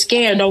 Don't get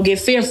scared. Don't get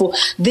fearful.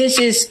 This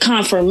is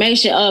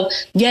confirmation of,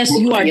 yes,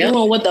 you are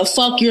doing what the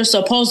fuck you're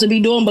supposed to be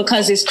doing,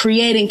 because it's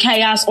creating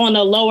chaos on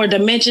the lower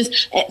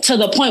dimensions to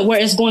the point where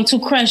it's going to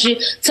crush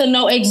it to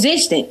no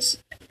existence.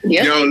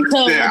 Yep. Yo, to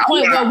the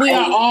point where we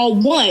are all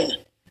one.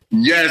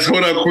 Yes,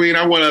 hold up, Queen.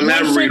 I want to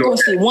elaborate on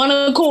that. One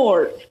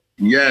accord.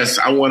 Yes,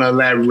 I want to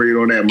elaborate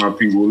on that, my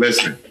people.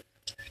 Listen.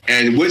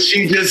 And what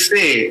she just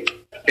said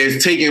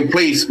is taking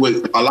place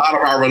with a lot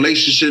of our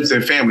relationships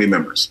and family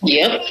members.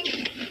 Yep.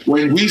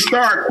 When we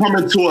start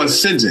coming to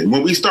ascension,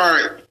 when we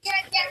start,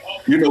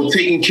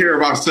 taking care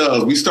of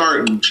ourselves, we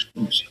start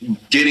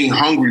getting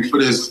hungry for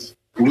this.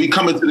 When we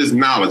come into this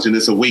knowledge and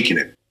this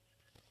awakening,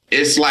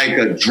 it's like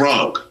a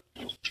drug.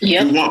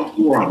 Yep. You want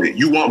more of it.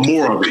 You want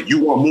more of it.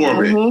 You want more of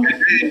it. And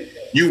then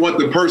you want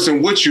the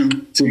person with you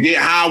to get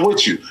high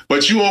with you.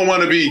 But you don't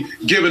want to be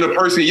giving the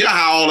person your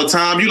high all the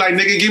time. You like,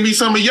 nigga, give me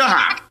some of your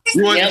high.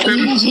 You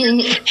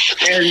understand?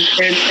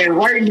 And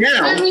right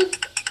now, those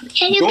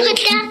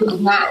people are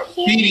not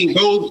feeding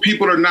those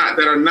people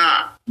that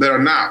are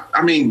not.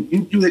 I mean,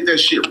 you hit that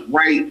shit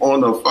right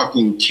on the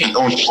fucking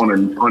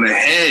on the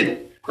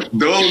head.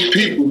 Those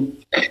people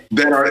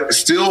that are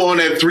still on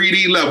that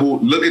 3D level,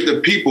 look at the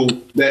people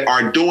that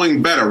are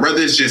doing better.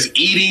 Whether it's just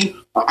eating,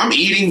 I'm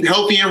eating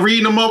healthy and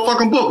reading a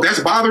motherfucking book. That's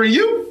bothering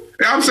you? You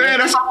know what I'm saying?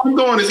 That's all I'm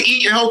doing is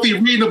eating healthy,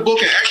 reading a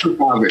book, and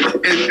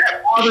exercising. Is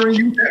that bothering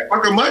you that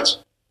fucking much?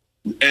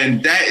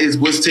 And that is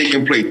what's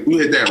taking place. You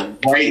hit that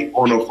right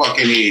on the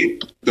fucking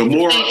head. The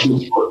more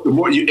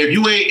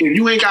if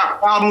you ain't got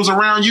problems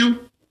around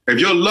you, if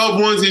your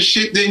loved ones and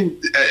shit, then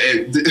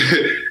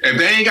if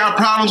they ain't got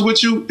problems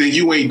with you, then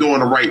you ain't doing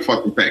the right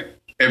fucking thing.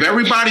 If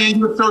everybody in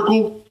your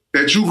circle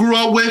that you grew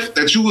up with,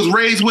 that you was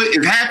raised with,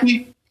 is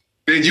happy,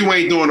 then you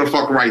ain't doing the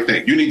fucking right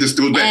thing. You need to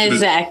still back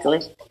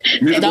exactly.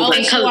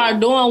 Those who are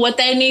doing what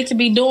they need to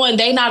be doing,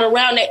 they not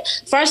around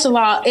it. First of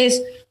all,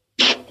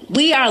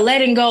 we are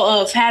letting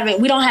go of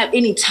we don't have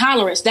any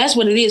tolerance. That's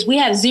what it is. We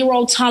have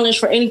zero tolerance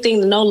for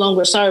anything that no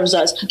longer serves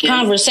us. Yeah.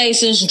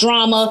 Conversations,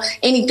 drama,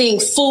 anything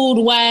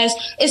food wise.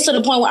 It's to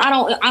the point where I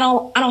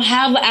don't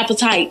have an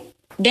appetite.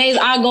 Days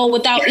I go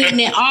without eating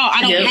it all.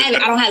 I don't have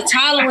it. I don't have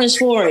tolerance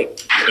for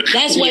it.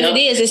 That's what it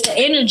is. It's the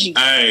energy.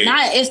 Hey.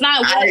 It's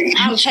not what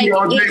I'm taking.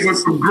 With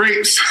some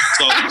grapes.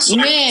 So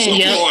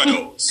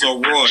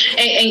royal.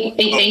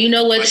 And you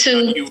know what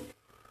too?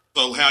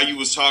 So how you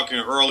was talking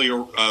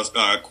earlier,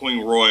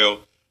 Queen Royal,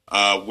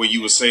 where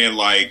you were saying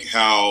like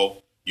how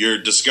you're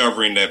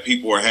discovering that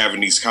people are having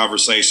these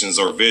conversations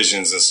or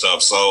visions and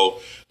stuff. So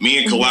me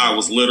and Kalai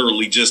was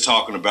literally just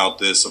talking about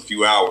this a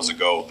few hours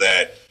ago,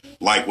 that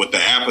like with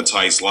the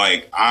appetites,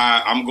 like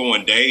I'm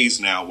going days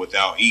now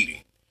without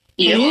eating.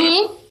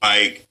 Yeah.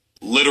 Like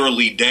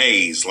literally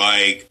days,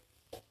 like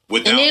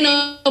without. And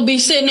then you'll be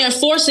sitting there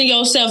forcing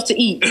yourself to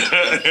eat.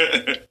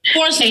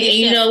 And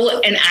you know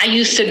what? And I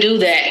used to do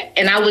that,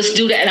 and I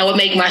would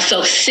make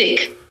myself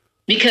sick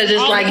because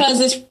it's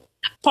it's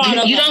part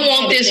of you don't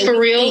want this for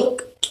real.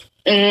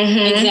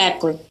 Mm-hmm.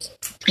 Exactly.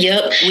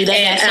 Yep.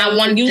 I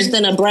want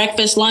Houston a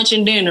breakfast, lunch,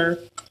 and dinner.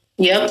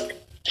 Yep.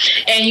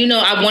 And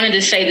I wanted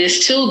to say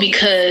this too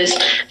because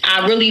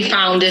I really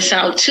found this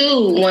out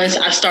too once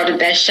I started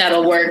that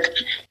shadow work.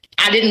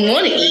 I didn't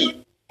want to eat.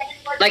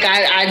 Like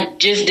I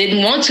just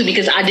didn't want to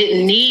because I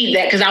didn't need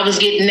that because I was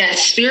getting that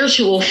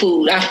spiritual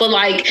food. I feel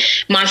like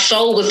my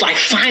soul was like,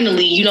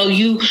 finally, you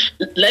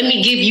let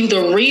me give you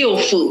the real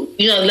food.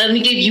 Let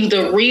me give you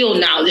the real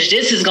knowledge.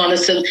 This is gonna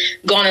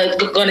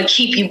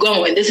keep you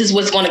going. This is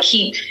what's gonna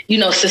keep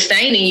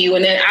sustaining you.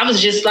 And then I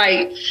was just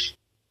like,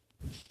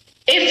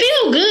 it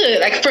feel good.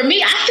 Like for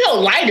me, I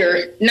felt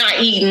lighter not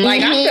eating.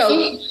 Like I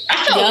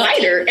felt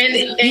lighter, and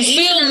you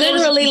feel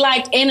literally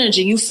like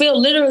energy. You feel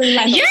literally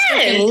like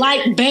a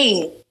light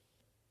beam.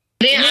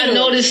 Then I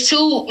noticed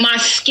too, my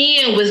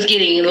skin was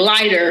getting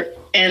lighter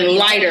and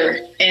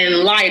lighter and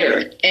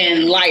lighter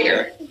and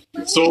lighter.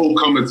 Soul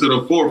coming to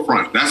the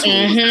forefront. That's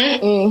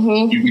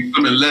what you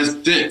becoming less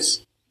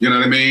dense. You know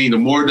what I mean? The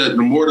more the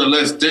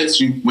less dense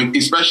you,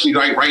 especially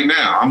like right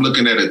now. I'm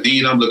looking at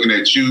Adina. I'm looking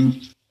at you.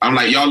 I'm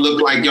like, y'all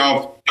look like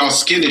y'all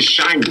skin is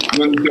shiny.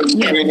 You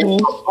understand?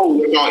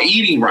 Y'all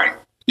eating right.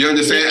 You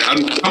understand?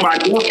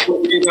 Somebody else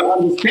need to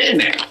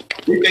understand that.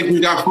 They think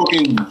you got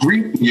fucking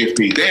grease in your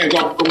feet. They ain't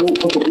got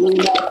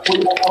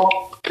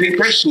take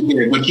that shit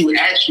there. But you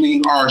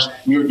actually are.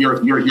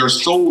 Your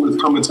soul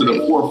is coming to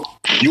the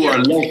forefront. You are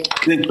less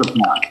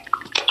densified.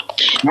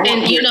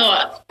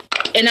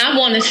 And I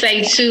want to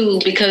say too,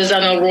 because I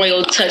know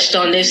Royal touched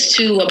on this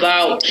too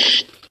about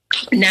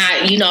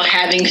not,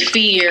 having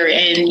fear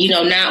and,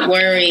 not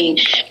worrying,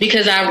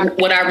 because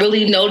what I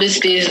really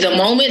noticed is the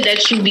moment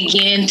that you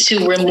begin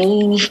to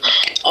remove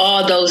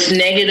all those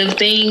negative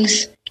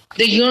things,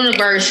 the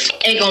universe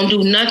ain't gonna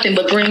do nothing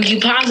but bring you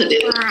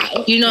positive.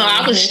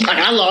 I was like,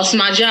 I lost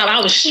my job.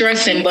 I was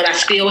stressing, but I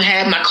still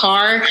had my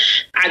car.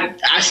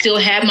 I still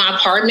had my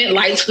apartment.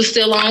 Lights was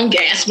still on.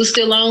 Gas was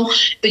still on.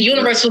 The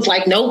universe was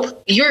like,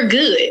 nope, you're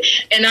good.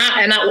 And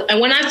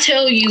when I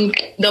tell you,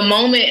 the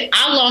moment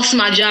I lost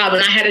my job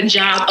and I had a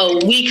job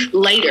a week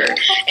later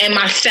and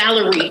my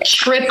salary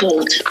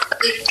tripled.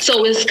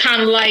 So it's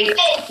kind of like,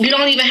 you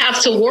don't even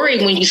have to worry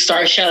when you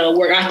start shadow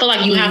work. I feel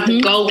like you have to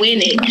go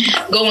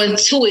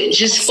into it,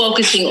 just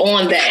focusing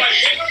on that.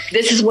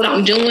 This is what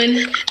I'm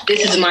doing.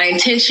 This is my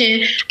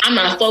intention. I'm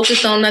not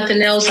focused on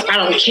nothing else. I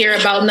don't care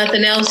about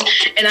nothing else.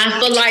 And I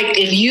feel like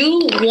if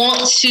you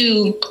want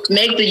to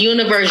make the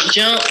universe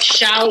jump,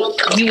 shout,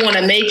 you want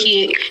to make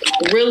it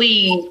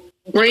really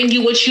bring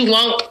you what you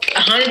want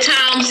 100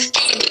 times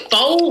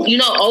fold,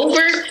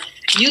 over,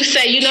 you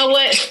say, you know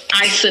what?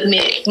 I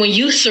submit. When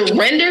you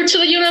surrender to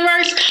the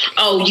universe,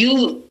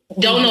 you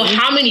don't know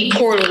how many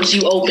portals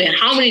you open,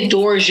 how many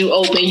doors you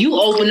open. You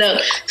open up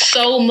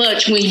so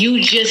much when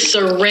you just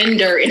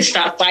surrender and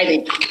stop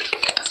fighting.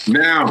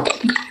 Now,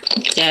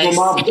 Yes.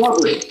 for my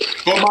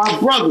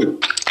brother,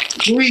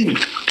 please,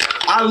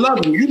 I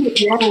love you. You make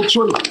your own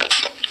choice.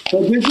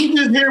 But did you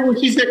just hear what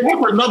she said?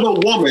 Have another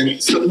woman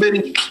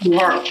submitting to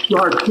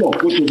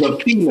herself, which is a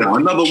female,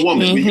 another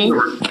woman, the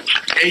universe.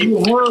 And you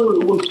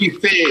heard what she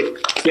said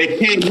that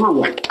came her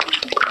way.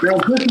 Now,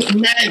 just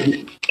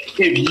imagine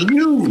if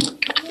you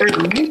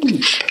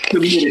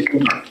submitted to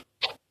her.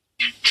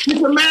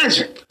 Just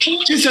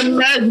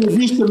imagine if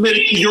you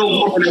submitted to your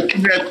woman that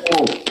you had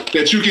home,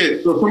 that you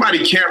get, so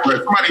somebody's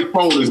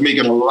phone is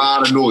making a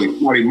lot of noise.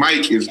 Somebody's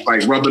mic is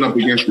like rubbing up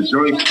against the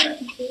joint.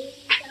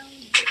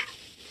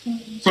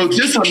 So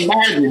just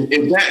imagine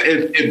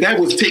if that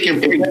was taking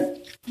place,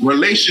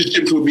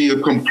 relationships would be a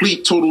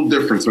complete, total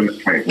difference when it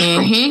came.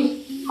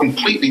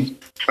 Completely.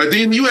 But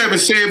then you haven't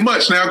said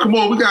much. Now, come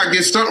on, we gotta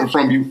get something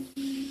from you.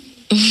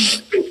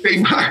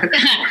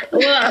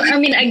 Well, I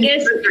mean, I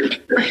guess.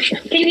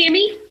 Can you hear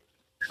me?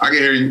 I can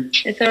hear you.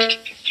 It's all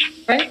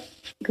right.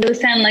 Because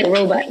it sounded like a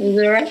robot. Is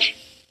it all right?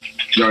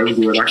 No, it's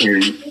good. I can hear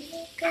you.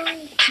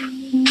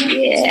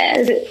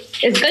 Yeah,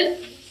 it's good.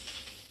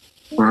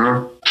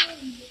 Uh-huh.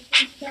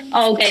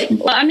 Oh, okay.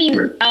 Well, I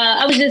mean,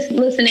 I was just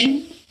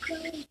listening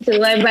to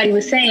what everybody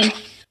was saying,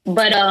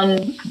 but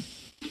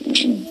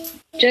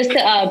just to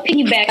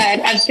piggyback,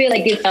 I feel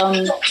like it's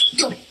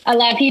a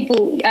lot of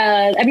people.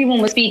 Everyone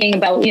was speaking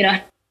about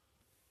how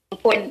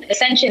important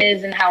ascension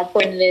is and how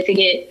important it is to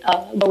get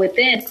go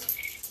within.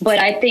 But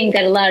I think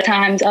that a lot of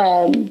times,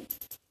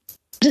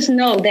 just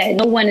know that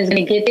no one is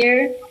going to get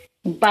there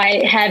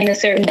by having a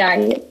certain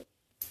diet.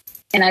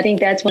 And I think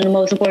that's one of the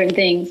most important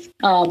things.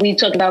 We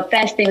talk about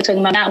fasting, we're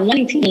talking about not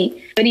wanting to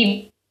eat, but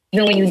even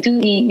when you do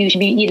eat, you should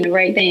be eating the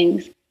right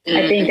things.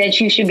 I think that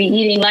you should be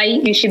eating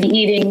light. You should be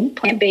eating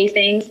plant-based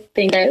things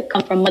that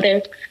come from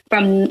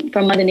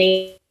Mother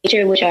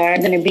Nature, which are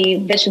going to be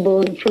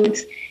vegetables and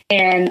fruits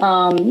and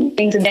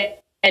things of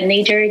that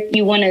nature.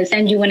 You want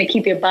to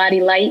keep your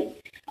body light.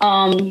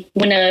 Want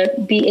to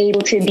be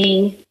able to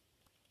be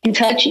in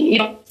touch. You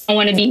don't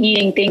want to be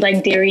eating things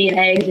like dairy and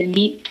eggs and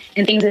meat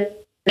and things of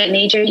that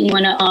nature. You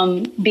want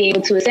to be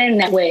able to ascend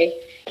that way.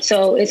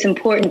 So it's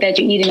important that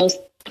you're eating those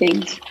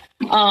things.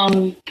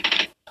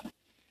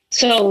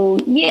 So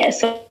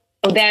that's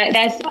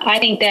I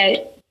think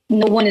that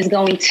no one is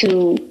going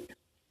to.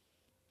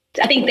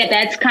 I think that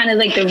that's kind of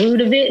like the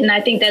root of it, and I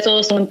think that's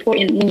also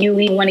important when you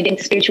want to get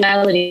into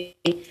spirituality.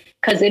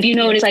 Because if you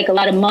notice, like a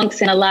lot of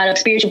monks and a lot of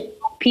spiritual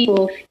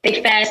people,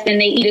 they fast and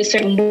they eat a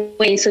certain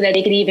way so that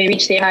they can even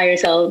reach their higher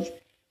selves.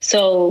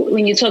 So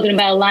when you're talking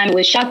about alignment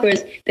with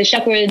chakras, the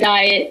chakra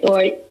diet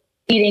or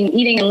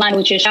eating in line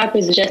with your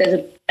chakras is just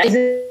as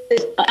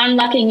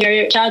unlocking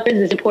your chakras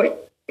is important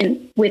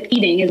with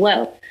eating as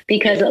well,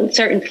 because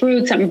certain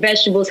fruits, certain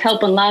vegetables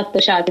help unlock the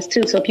chakras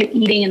too. So if you're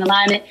eating in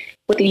alignment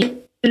with the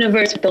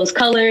universe, with those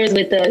colors,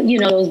 with the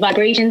those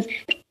vibrations,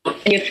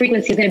 your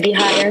frequency is going to be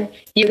higher.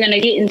 You're going to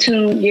get in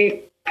tune. Your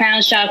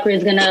crown chakra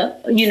is going to,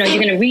 you're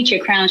going to reach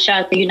your crown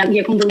chakra.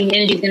 Your Kundalini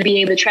energy is going to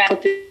be able to travel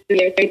through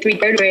your 33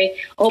 vertebrae,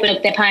 open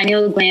up that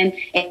pineal gland,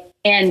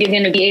 and you're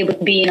going to be able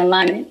to be in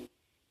alignment.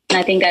 And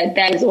I think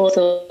that is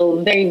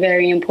also very,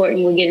 very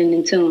important with getting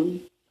in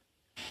tune.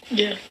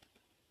 Yeah.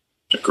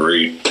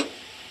 Agreed.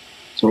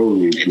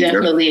 Totally.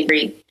 Definitely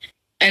agree.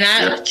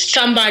 And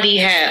somebody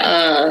had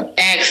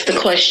asked the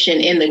question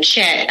in the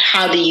chat,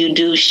 how do you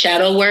do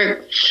shadow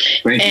work?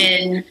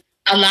 And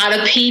a lot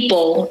of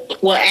people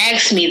will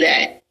ask me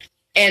that.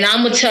 And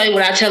I'm going to tell you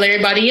what I tell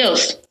everybody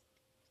else.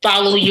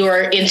 Follow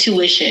your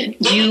intuition.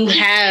 You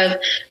have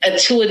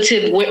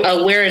intuitive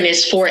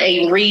awareness for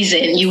a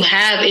reason. You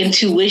have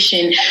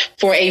intuition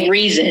for a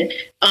reason.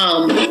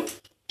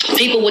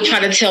 People will try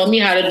to tell me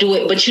how to do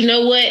it, but you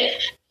know what?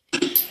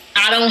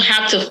 I don't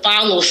have to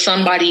follow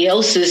somebody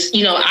else's,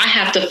 I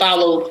have to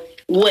follow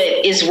what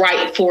is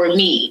right for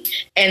me.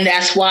 And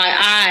that's why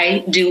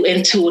I do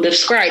intuitive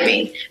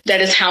scribing.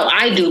 That is how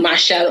I do my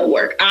shadow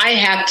work. I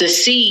have to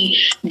see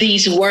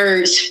these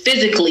words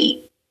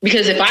physically,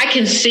 because if I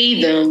can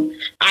see them,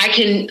 I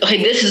can,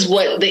 okay, this is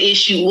what the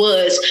issue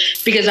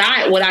was. Because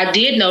what I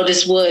did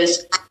notice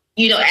was,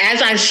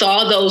 as I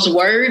saw those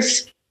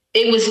words,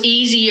 it was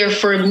easier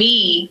for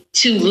me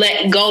to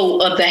let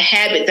go of the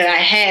habit that I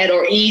had,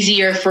 or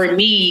easier for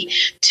me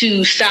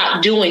to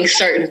stop doing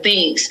certain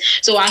things.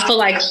 So I feel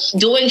like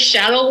doing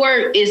shadow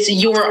work is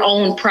your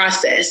own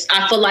process.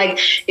 I feel like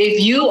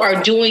if you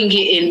are doing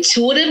it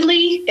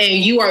intuitively and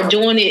you are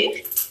doing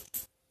it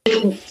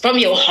from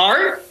your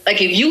heart,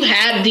 like if you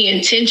have the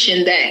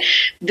intention that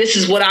this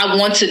is what I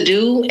want to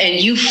do and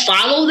you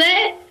follow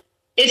that,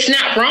 it's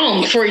not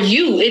wrong for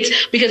you.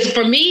 It's because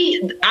for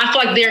me, I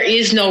feel like there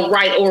is no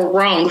right or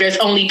wrong. There's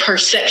only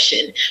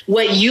perception.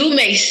 What you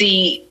may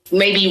see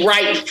may be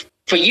right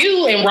for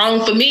you and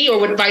wrong for me,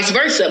 or vice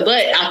versa.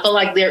 But I feel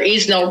like there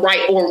is no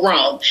right or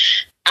wrong.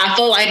 I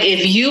feel like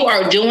if you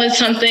are doing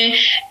something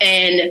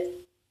and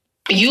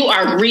you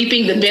are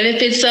reaping the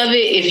benefits of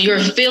it, if you're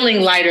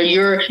feeling lighter,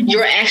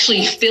 you're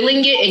actually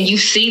feeling it and you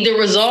see the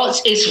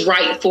results, it's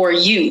right for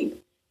you.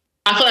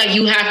 I feel like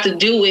you have to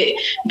do it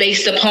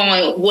based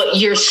upon what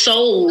your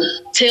soul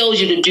tells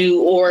you to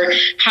do, or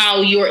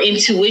how your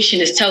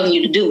intuition is telling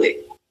you to do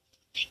it.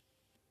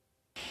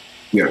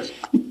 Yes.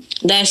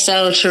 That's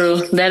so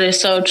true. That is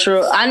so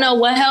true. I know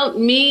what helped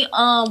me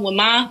with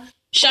my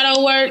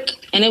shadow work,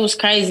 and it was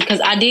crazy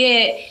because I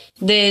did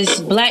this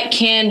black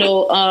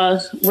candle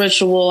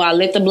ritual. I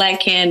lit the black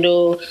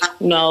candle,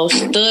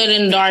 stood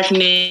in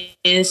darkness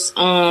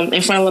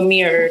in front of a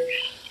mirror.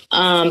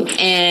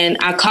 And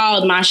I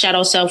called my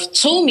shadow self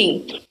to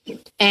me.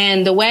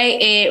 And the way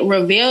it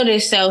revealed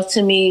itself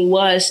to me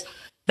was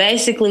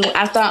basically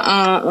after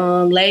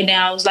I laid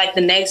down, it was like the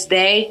next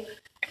day.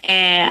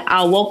 And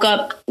I woke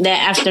up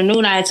that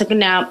afternoon. I took a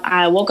nap.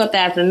 I woke up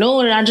that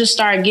afternoon and I just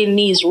started getting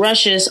these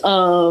rushes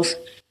of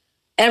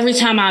every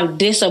time I've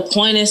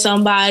disappointed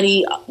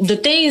somebody, the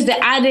things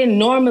that I didn't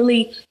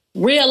normally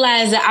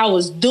realize that I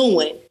was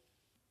doing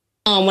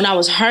when I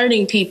was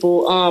hurting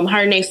people,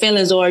 hurting their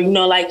feelings, or,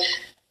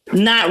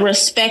 not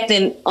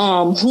respecting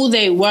who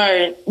they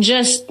were.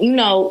 Just,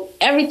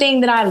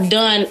 everything that I've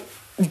done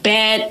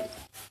bad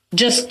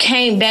just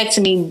came back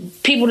to me.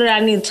 People that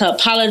I need to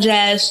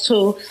apologize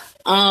to,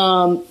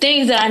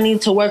 things that I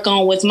need to work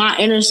on with my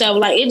inner self.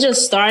 Like, it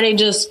just started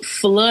just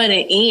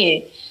flooding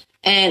in.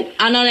 And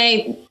I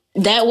know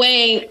that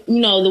way,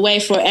 the way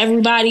for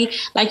everybody.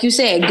 Like you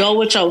said, go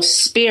with your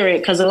spirit.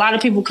 Because a lot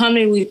of people come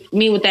to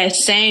me with that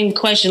same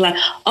question, like,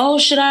 oh,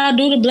 should I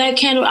do the black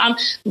candle?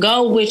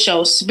 Go with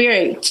your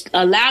spirit.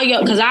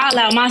 Because I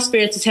allow my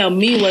spirit to tell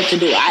me what to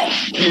do.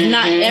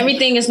 Not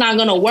everything is not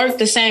going to work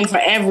the same for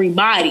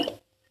everybody.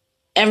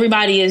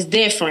 Everybody is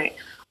different.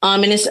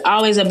 And it's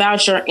always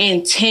about your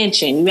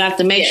intention. You have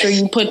to make sure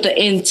you put the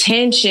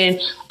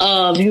intention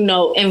of,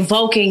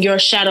 invoking your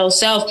shadow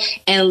self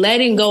and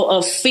letting go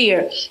of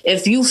fear.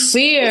 If you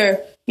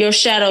fear your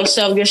shadow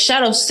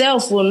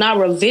self will not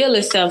reveal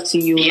itself to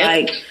you. Yep.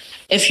 Like,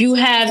 if you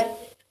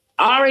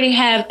already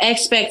have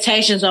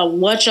expectations of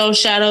what your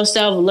shadow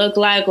self look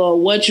like or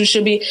what you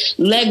should be,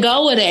 let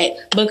go of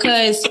that,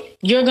 because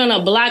you're going to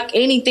block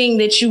anything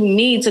that you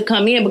need to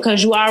come in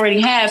because you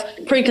already have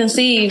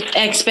preconceived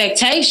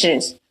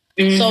expectations.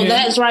 Mm-hmm. So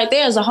that's right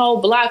there is a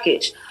whole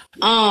blockage.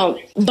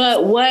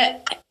 But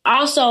what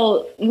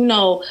also,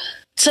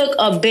 took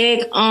a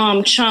big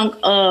chunk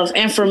of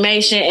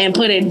information and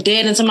put it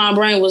dead into my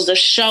brain was the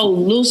show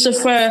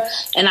Lucifer.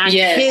 And I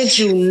kid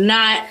you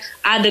not,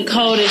 I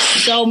decoded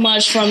so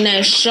much from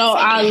that show.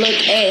 I look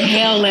at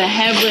hell and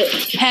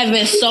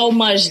heaven so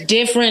much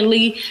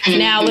differently. Mm-hmm.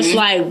 Now it's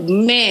like,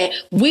 man,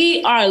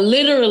 we are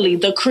literally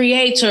the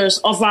creators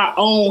of our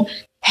own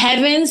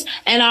heavens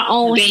and our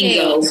own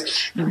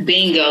hells.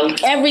 Bingo.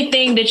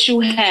 Everything that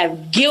you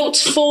have guilt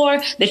for,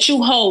 that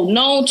you hold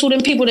known to, them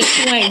people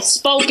that you ain't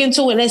spoken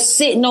to, and that's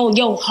sitting on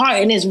your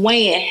heart and is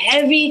weighing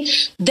heavy,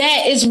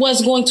 that is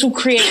what's going to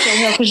create your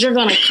hell, because you're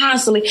going to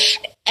constantly...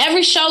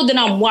 Every show that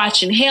I'm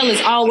watching, hell is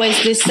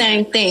always this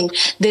same thing,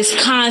 this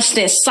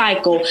constant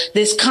cycle,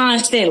 this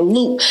constant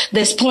loop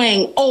that's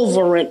playing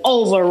over and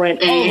over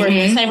and over.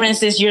 Say, for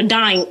instance, you're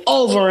dying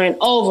over and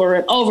over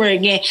and over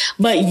again,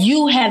 but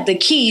you have the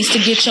keys to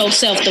get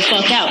yourself the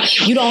fuck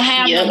out. You don't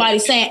have nobody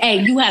saying, hey,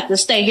 you have to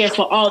stay here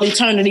for all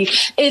eternity.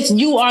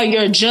 You are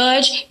your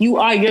judge, you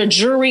are your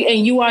jury,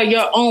 and you are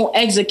your own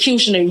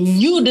executioner.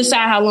 You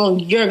decide how long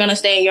you're going to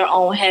stay in your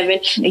own heaven,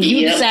 and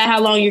you decide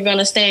how long you're going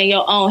to stay in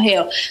your own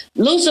hell.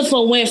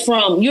 Lucifer went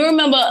from, you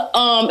remember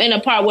in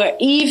the part where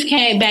Eve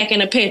came back in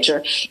the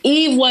picture.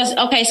 Eve was,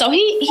 okay, so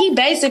he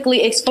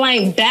basically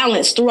explained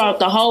balance throughout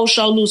the whole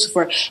show.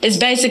 Lucifer is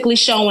basically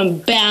showing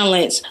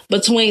balance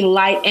between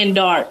light and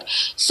dark.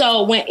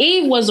 So when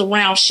Eve was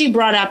around, she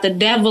brought out the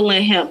devil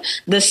in him,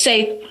 the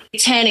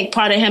satanic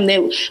part of him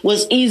that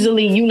was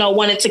easily,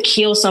 wanted to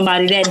kill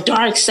somebody, that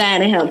dark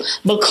side of him.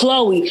 But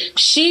Chloe,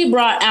 she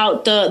brought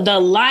out the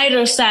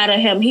lighter side of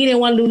him. He didn't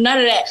want to do none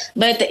of that.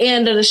 But at the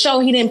end of the show,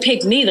 he didn't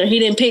pick neither. He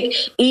didn't pick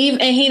Eve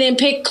and he didn't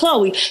pick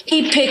Chloe.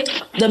 He picked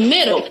the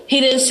middle.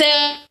 He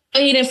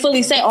didn't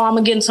fully say, oh, I'm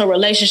going to get into a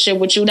relationship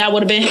with you. That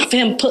would have been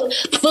him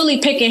fully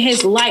picking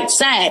his light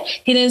side.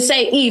 He didn't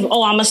say, Eve,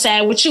 oh, I'm going to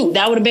side with you.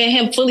 That would have been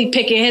him fully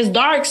picking his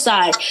dark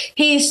side.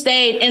 He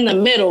stayed in the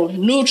middle,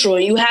 neutral.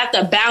 You have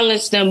to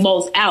balance them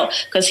both out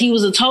because he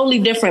was a totally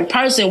different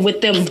person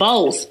with them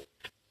both.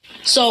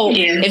 So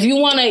if you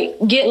want to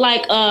get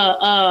like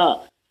a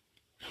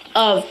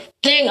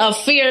thing of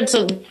fear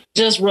to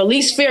just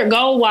release fear,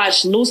 go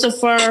watch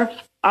Lucifer.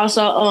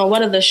 Also,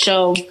 what other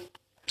show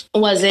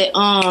was it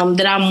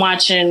that I'm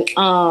watching?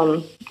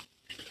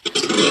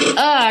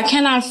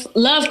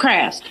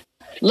 Lovecraft.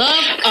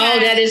 Oh,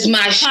 that is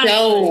my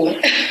show.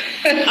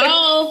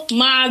 Oh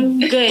my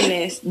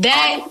goodness.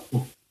 That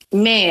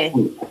man.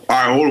 All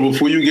right, hold on.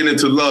 Before you get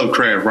into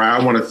Lovecraft, right,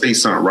 I want to say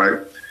something, right?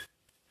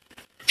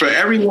 For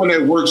everyone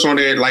that works on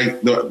it,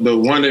 like the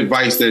one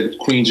advice that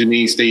Queen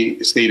Janine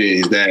stated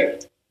is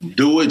that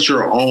do it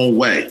your own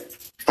way.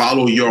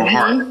 Follow your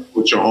heart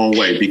with your own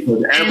way,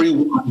 because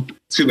everyone.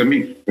 See, let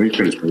me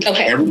finish.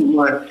 Okay.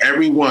 Everyone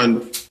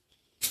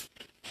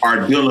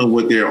are dealing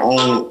with their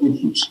own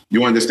issues.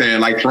 You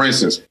understand? Like, for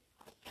instance,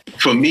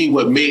 for me,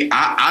 what made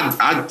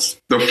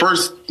the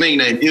first thing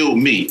that healed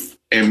me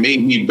and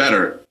made me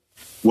better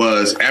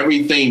was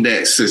everything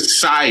that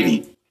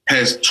society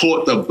has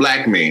taught the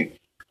Black man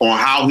on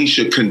how he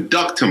should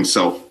conduct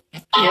himself,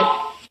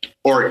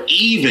 or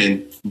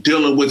even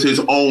dealing with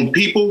his own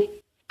people.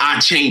 I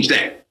changed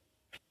that.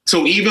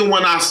 So even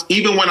when I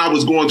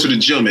was going to the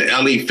gym at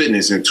LA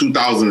Fitness in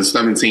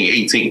 2017,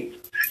 18,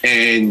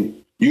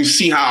 and you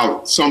see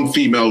how some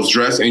females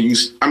dress, and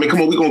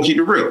come on, we're gonna keep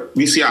it real.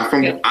 We see how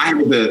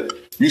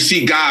you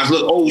see guys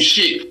look, oh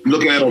shit,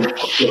 looking at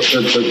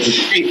the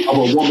shape of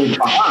a woman's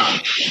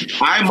behind.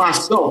 I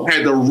myself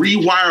had to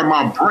rewire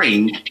my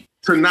brain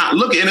to not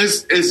look at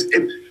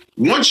it.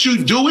 Once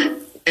you do it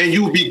and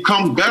you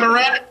become better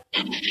at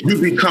it, you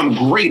become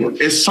greater.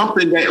 It's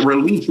something that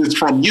releases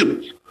from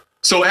you.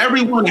 So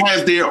everyone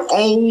has their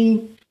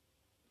own,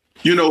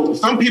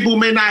 some people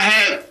may not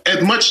have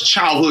as much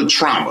childhood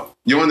trauma.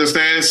 You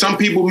understand? Some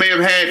people may have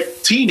had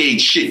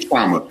teenage shit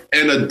trauma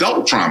and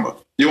adult trauma.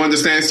 You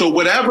understand? So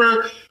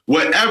whatever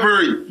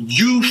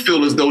you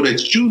feel as though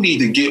that you need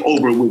to get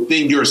over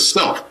within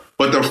yourself.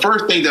 But the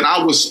first thing that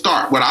I would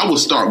start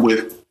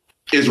with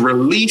is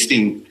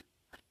releasing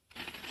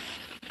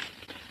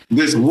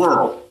this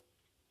world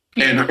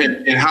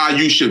and how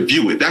you should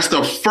view it. That's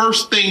the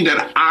first thing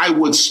that I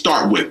would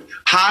start with.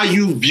 How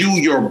you view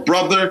your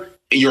brother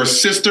and your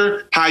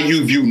sister, how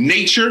you view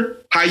nature,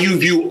 how you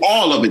view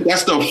all of it.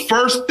 That's the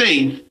first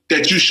thing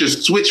that you should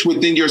switch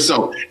within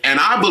yourself. And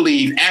I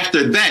believe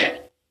after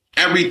that,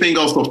 everything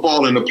else will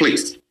fall into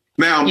place.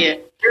 Now,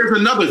 here's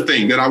another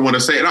thing that I want to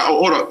say.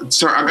 Hold on,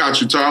 sir, I got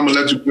you, sir. I'm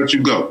going to let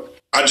you go.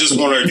 I just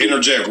want to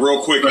interject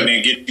real quick and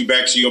then get you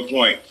back to your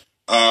point.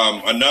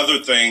 Another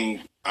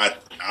thing, I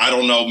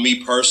don't know,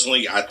 me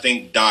personally, I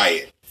think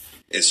diet.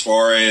 As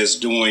far as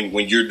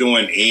when you're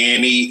doing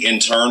any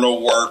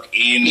internal work,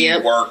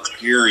 work,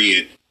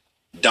 period,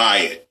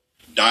 diet.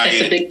 That's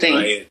a big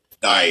thing.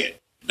 Diet.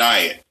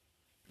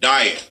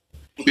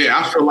 Yeah,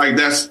 I feel like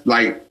that's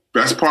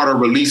part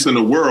of releasing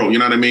the world. You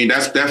know what I mean?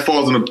 That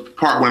falls in the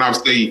part when I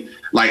say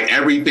like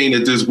everything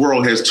that this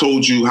world has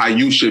told you how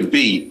you should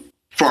be,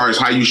 as far as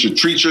how you should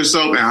treat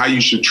yourself and how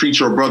you should treat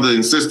your brother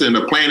and sister in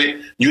the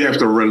planet. You have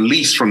to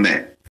release from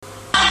that.